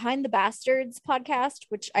 Behind the Bastards podcast,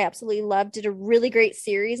 which I absolutely love, did a really great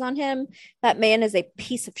series on him. That man is a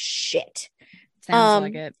piece of shit. Sounds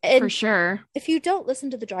like it. For sure. If you don't listen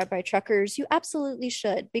to the Drive-By Truckers, you absolutely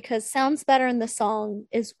should, because Sounds Better in the Song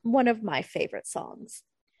is one of my favorite songs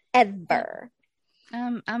ever.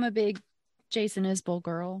 I'm a big Jason Isbell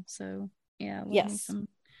girl, so yeah. Yes. Some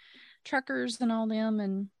Truckers and all them,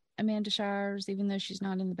 and Amanda Shires, even though she's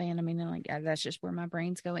not in the band. I mean, like, that's just where my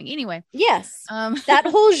brain's going. Anyway. Yes. That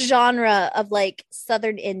whole genre of like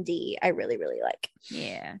Southern indie, I really, really like.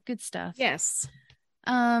 Yeah. Good stuff. Yes.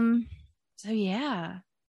 So yeah,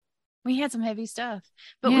 we had some heavy stuff,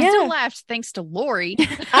 but we still laughed thanks to Lori.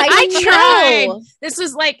 I tried. This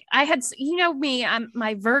was like, I had, me, I'm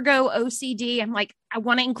my Virgo OCD. I'm like, I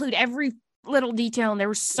want to include every little detail, and there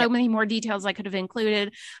were so many more details I could have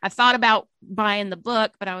included. I thought about buying the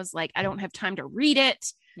book, but I was like, I don't have time to read it.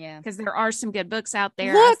 Yeah, because there are some good books out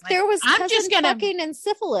there. Look, there was I'm just gonna fucking and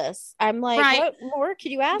syphilis. I'm like, what more could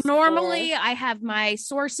you ask? Normally, for? I have my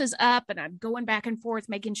sources up, and I'm going back and forth,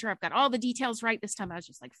 making sure I've got all the details right. This time, I was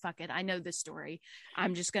just like, fuck it, I know this story.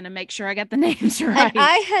 I'm just gonna make sure I got the names right. And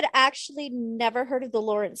I had actually never heard of the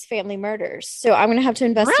Lawrence family murders, so I'm gonna have to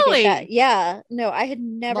investigate that. Yeah, no, I had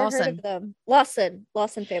never heard of them. Lawson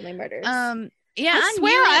family murders. Yeah, I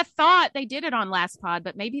swear I thought they did it on Last Pod,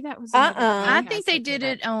 but maybe that was. I think they did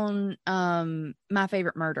it on My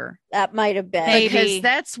Favorite Murder. That might have been because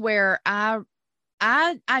that's where I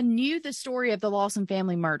knew the story of the Lawson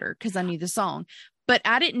family murder because I knew the song, but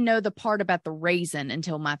I didn't know the part about the raisin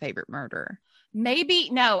until My Favorite Murder. Maybe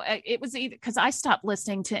no, it was either because I stopped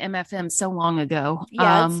listening to MFM so long ago.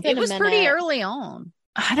 Yeah, it was pretty early on.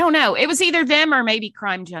 I don't know. It was either them or maybe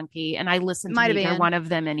Crime Junkie, and I listened to neither one of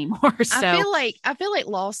them anymore. So I feel like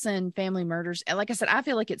Lawson family murders. Like I said, I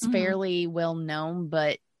feel like it's fairly well known,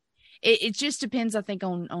 but it just depends. I think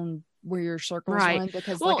on where your circles run,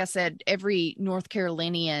 because like I said, every North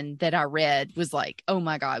Carolinian that I read was like, "Oh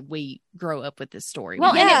my God, we grow up with this story."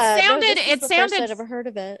 Well, and it sounded I'd ever heard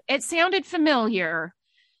of it. It sounded familiar.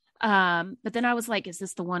 But then I was like, is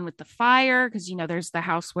this the one with the fire? Because there's the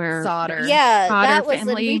house where Sodder. Yeah, Sodder that was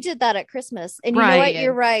family. we did that at Christmas. And you know Right. what?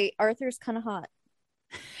 You're right. Arthur's kind of hot.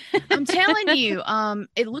 I'm telling you,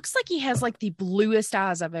 it looks like he has like the bluest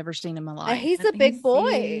eyes I've ever seen in my life. He's a Let me big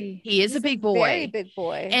boy. see. He is He's a big boy. Very big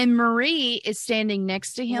boy. And Marie is standing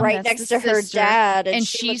next to him, right That's next the to her sister. dad. And And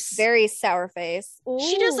she's she's very sour face.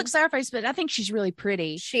 She does look sour faced, but I think she's really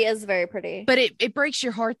pretty. She is very pretty. But it breaks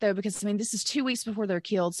your heart though, because I mean, this is 2 weeks before they're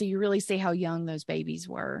killed, so you really see how young those babies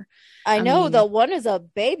were. I know mean, the one is a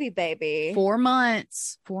baby. 4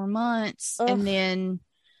 months, Ugh. and then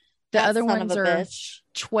the That other son of ones a are bitch.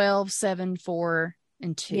 12, 7, 4,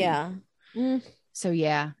 and 2. Yeah. Mm. So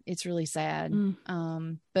yeah, it's really sad.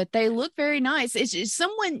 Mm. But they look very nice. It's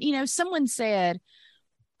someone, someone said,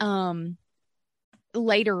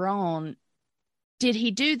 later on, did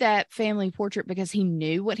he do that family portrait because he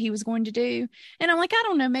knew what he was going to do? And I'm like, I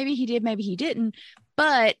don't know. Maybe he did, maybe he didn't.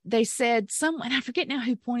 But they said and I forget now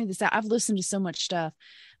who pointed this out. I've listened to so much stuff.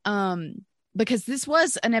 Because this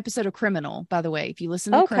was an episode of Criminal, by the way, if you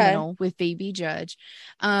listen to Criminal with Phoebe Judge.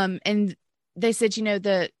 And they said,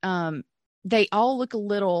 they all look a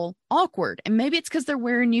little awkward, and maybe it's because they're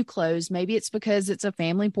wearing new clothes. Maybe it's because it's a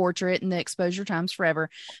family portrait and the exposure time's forever.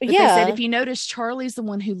 But they said, if you notice, Charlie's the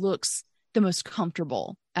one who looks the most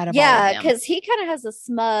comfortable out of all of them. Because he kind of has a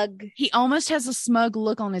smug. He almost has a smug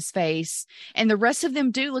look on his face, and the rest of them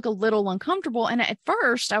do look a little uncomfortable. And at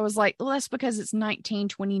first I was like, well, that's because it's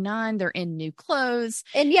 1929. They're in new clothes.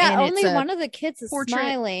 And only one of the kids is portrait.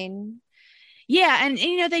 smiling. Yeah. And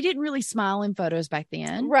they didn't really smile in photos back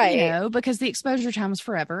then. Right. Because the exposure time was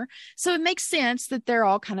forever. So it makes sense that they're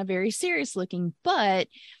all kind of very serious looking, but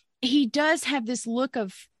he does have this look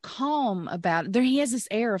of calm about it. He has this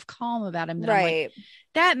air of calm about him. That I'm like,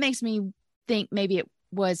 that makes me think maybe it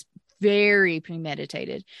was very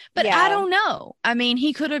premeditated, but I don't know. I mean,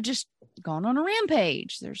 he could have just gone on a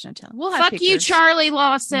rampage. There's no telling. We'll have Fuck pictures. you, Charlie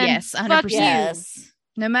Lawson. Yes, 100%. Fuck you. Yes.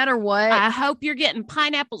 No matter what. I hope you're getting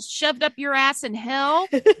pineapples shoved up your ass in hell.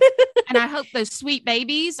 And I hope those sweet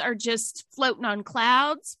babies are just floating on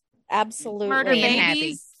clouds. Absolutely. Murder Being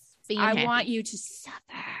babies. happy. I want you to suffer.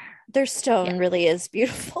 Their stone really is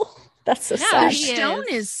beautiful. That's so No, Their sad. he stone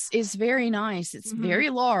is very nice. It's Mhm. very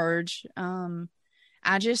large.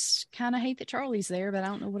 I just kind of hate that Charlie's there, but I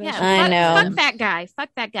don't know what else. Yeah, I fuck, know. Fuck that guy. Fuck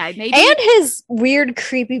that guy. Maybe. And his weird,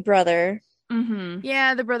 creepy brother. Mhm.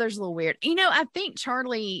 Yeah, the brother's a little weird. I think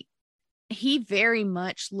Charlie, he very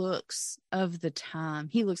much looks of the time.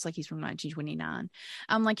 He looks like he's from 1929.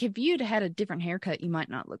 I'm like, if you'd had a different haircut, you might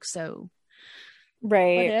not look so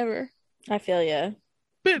Right. whatever. I feel you.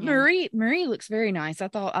 But Yeah. Marie looks very nice. I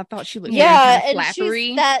thought she looked Yeah, very and flappery.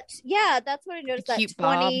 she's that's what I noticed. A That cute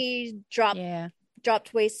bob. 20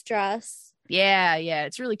 dropped waist dress. Yeah,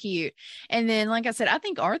 it's really cute. And then, like I said, I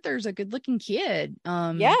think Arthur's a good looking kid.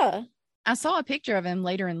 Yeah. I saw a picture of him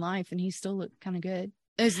later in life, and he still looked kind of good.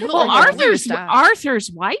 It looked Well, like a weird style.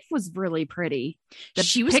 Arthur's wife was really pretty. The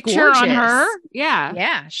She was picture on gorgeous. her. Yeah.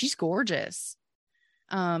 Yeah, she's gorgeous.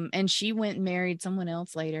 And she went and married someone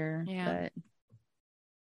else later. Yeah. But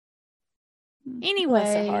Bless her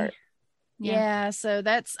anyway, heart. yeah. So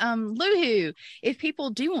that's Luhu. If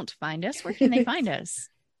people do want to find us, where can they find us?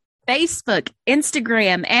 Facebook,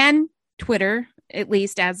 Instagram, and Twitter, at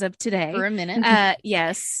least as of today. For a minute.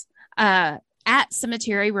 Yes. At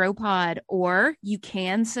Cemetery Row Pod, or you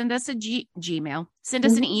can send us a Gmail. Send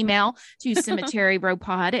us an email to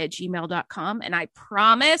cemeteryrowpod@gmail.com. And I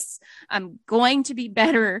promise I'm going to be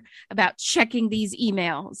better about checking these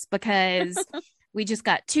emails, because we just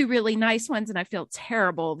got 2 really nice ones, and I feel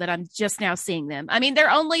terrible that I'm just now seeing them. I mean, they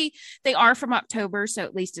are from October, so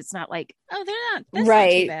at least it's not like, Oh, they're not. That's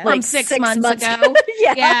Right. Not too bad. From Like 6 months ago.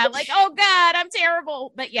 yeah. Yeah, like, oh God, I'm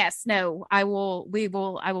terrible. But yes, no, I will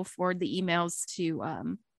forward the emails to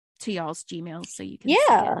y'all's Gmails so you can see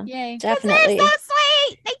Yeah. it. Yay. Definitely. They're so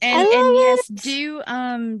sweet. And I love yes, it.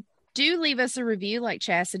 do leave us a review like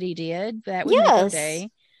Chastity did. That would make our Yes. day.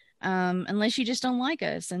 Unless you just don't like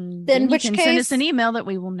us, and Then you which can send us case- an email that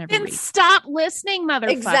we will never Then read. stop listening,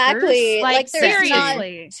 motherfuckers. Exactly. Like, there's not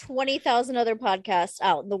seriously. 20,000 other podcasts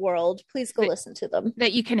out in the world. Please go listen to them.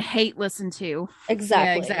 That you can hate listen to. Exactly.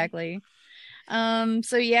 Yeah, exactly.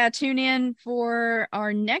 So yeah, tune in for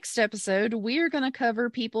our next episode. We're going to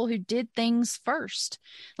cover people who did things first,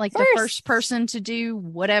 like the first person to do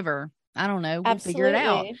whatever. I don't know. We'll figure it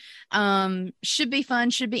out. Should be fun,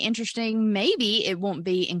 should be interesting. Maybe it won't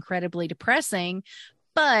be incredibly depressing,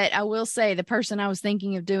 but I will say the person I was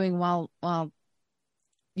thinking of doing while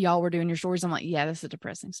y'all were doing your stories, I'm like, yeah, this is a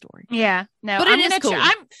depressing story. Yeah, no, but I'm it is gonna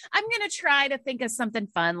cool. I'm gonna try to think of something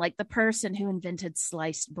fun, like the person who invented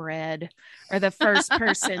sliced bread, or the first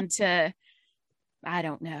person to, I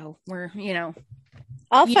don't know,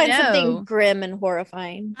 I'll find something grim and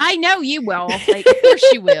horrifying. I know you will. Like, of course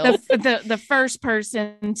you will. The first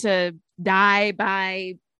person to die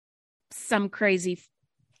by some crazy.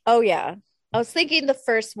 Oh yeah, I was thinking the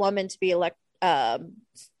first woman to be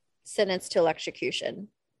sentenced to electrocution.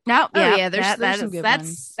 No, there's some good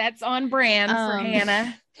ones. That's on brand for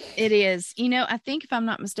Hannah. It is. I think if I'm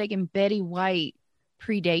not mistaken, Betty White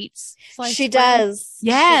predates sliced she bread. Does.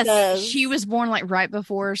 Yes. She was born like right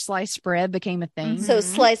before sliced bread became a thing. So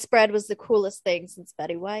sliced bread was the coolest thing since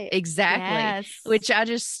Betty White. Exactly. Yes. Which I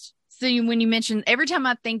just see when you mention, every time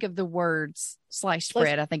I think of the words sliced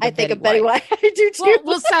bread, I think of Betty White. I do too.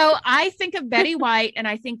 Well, so I think of Betty White, and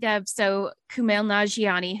I think of Kumail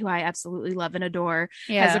Nanjiani, who I absolutely love and adore,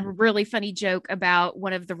 has a really funny joke about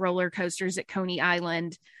one of the roller coasters at Coney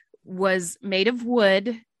Island was made of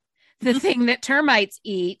wood, the thing that termites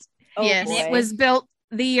eat. Yes. And it was built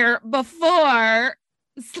the year before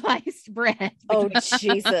sliced bread. Oh,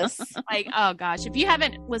 Jesus. Like, oh gosh. If you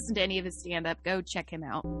haven't listened to any of his stand-up, go check him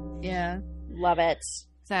out. Yeah. Love it.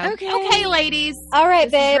 So, okay, ladies. All right,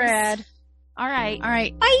 babes. All right.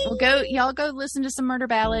 Bye. Y'all go listen to some murder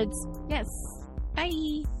ballads. Yes.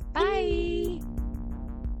 Bye. Bye.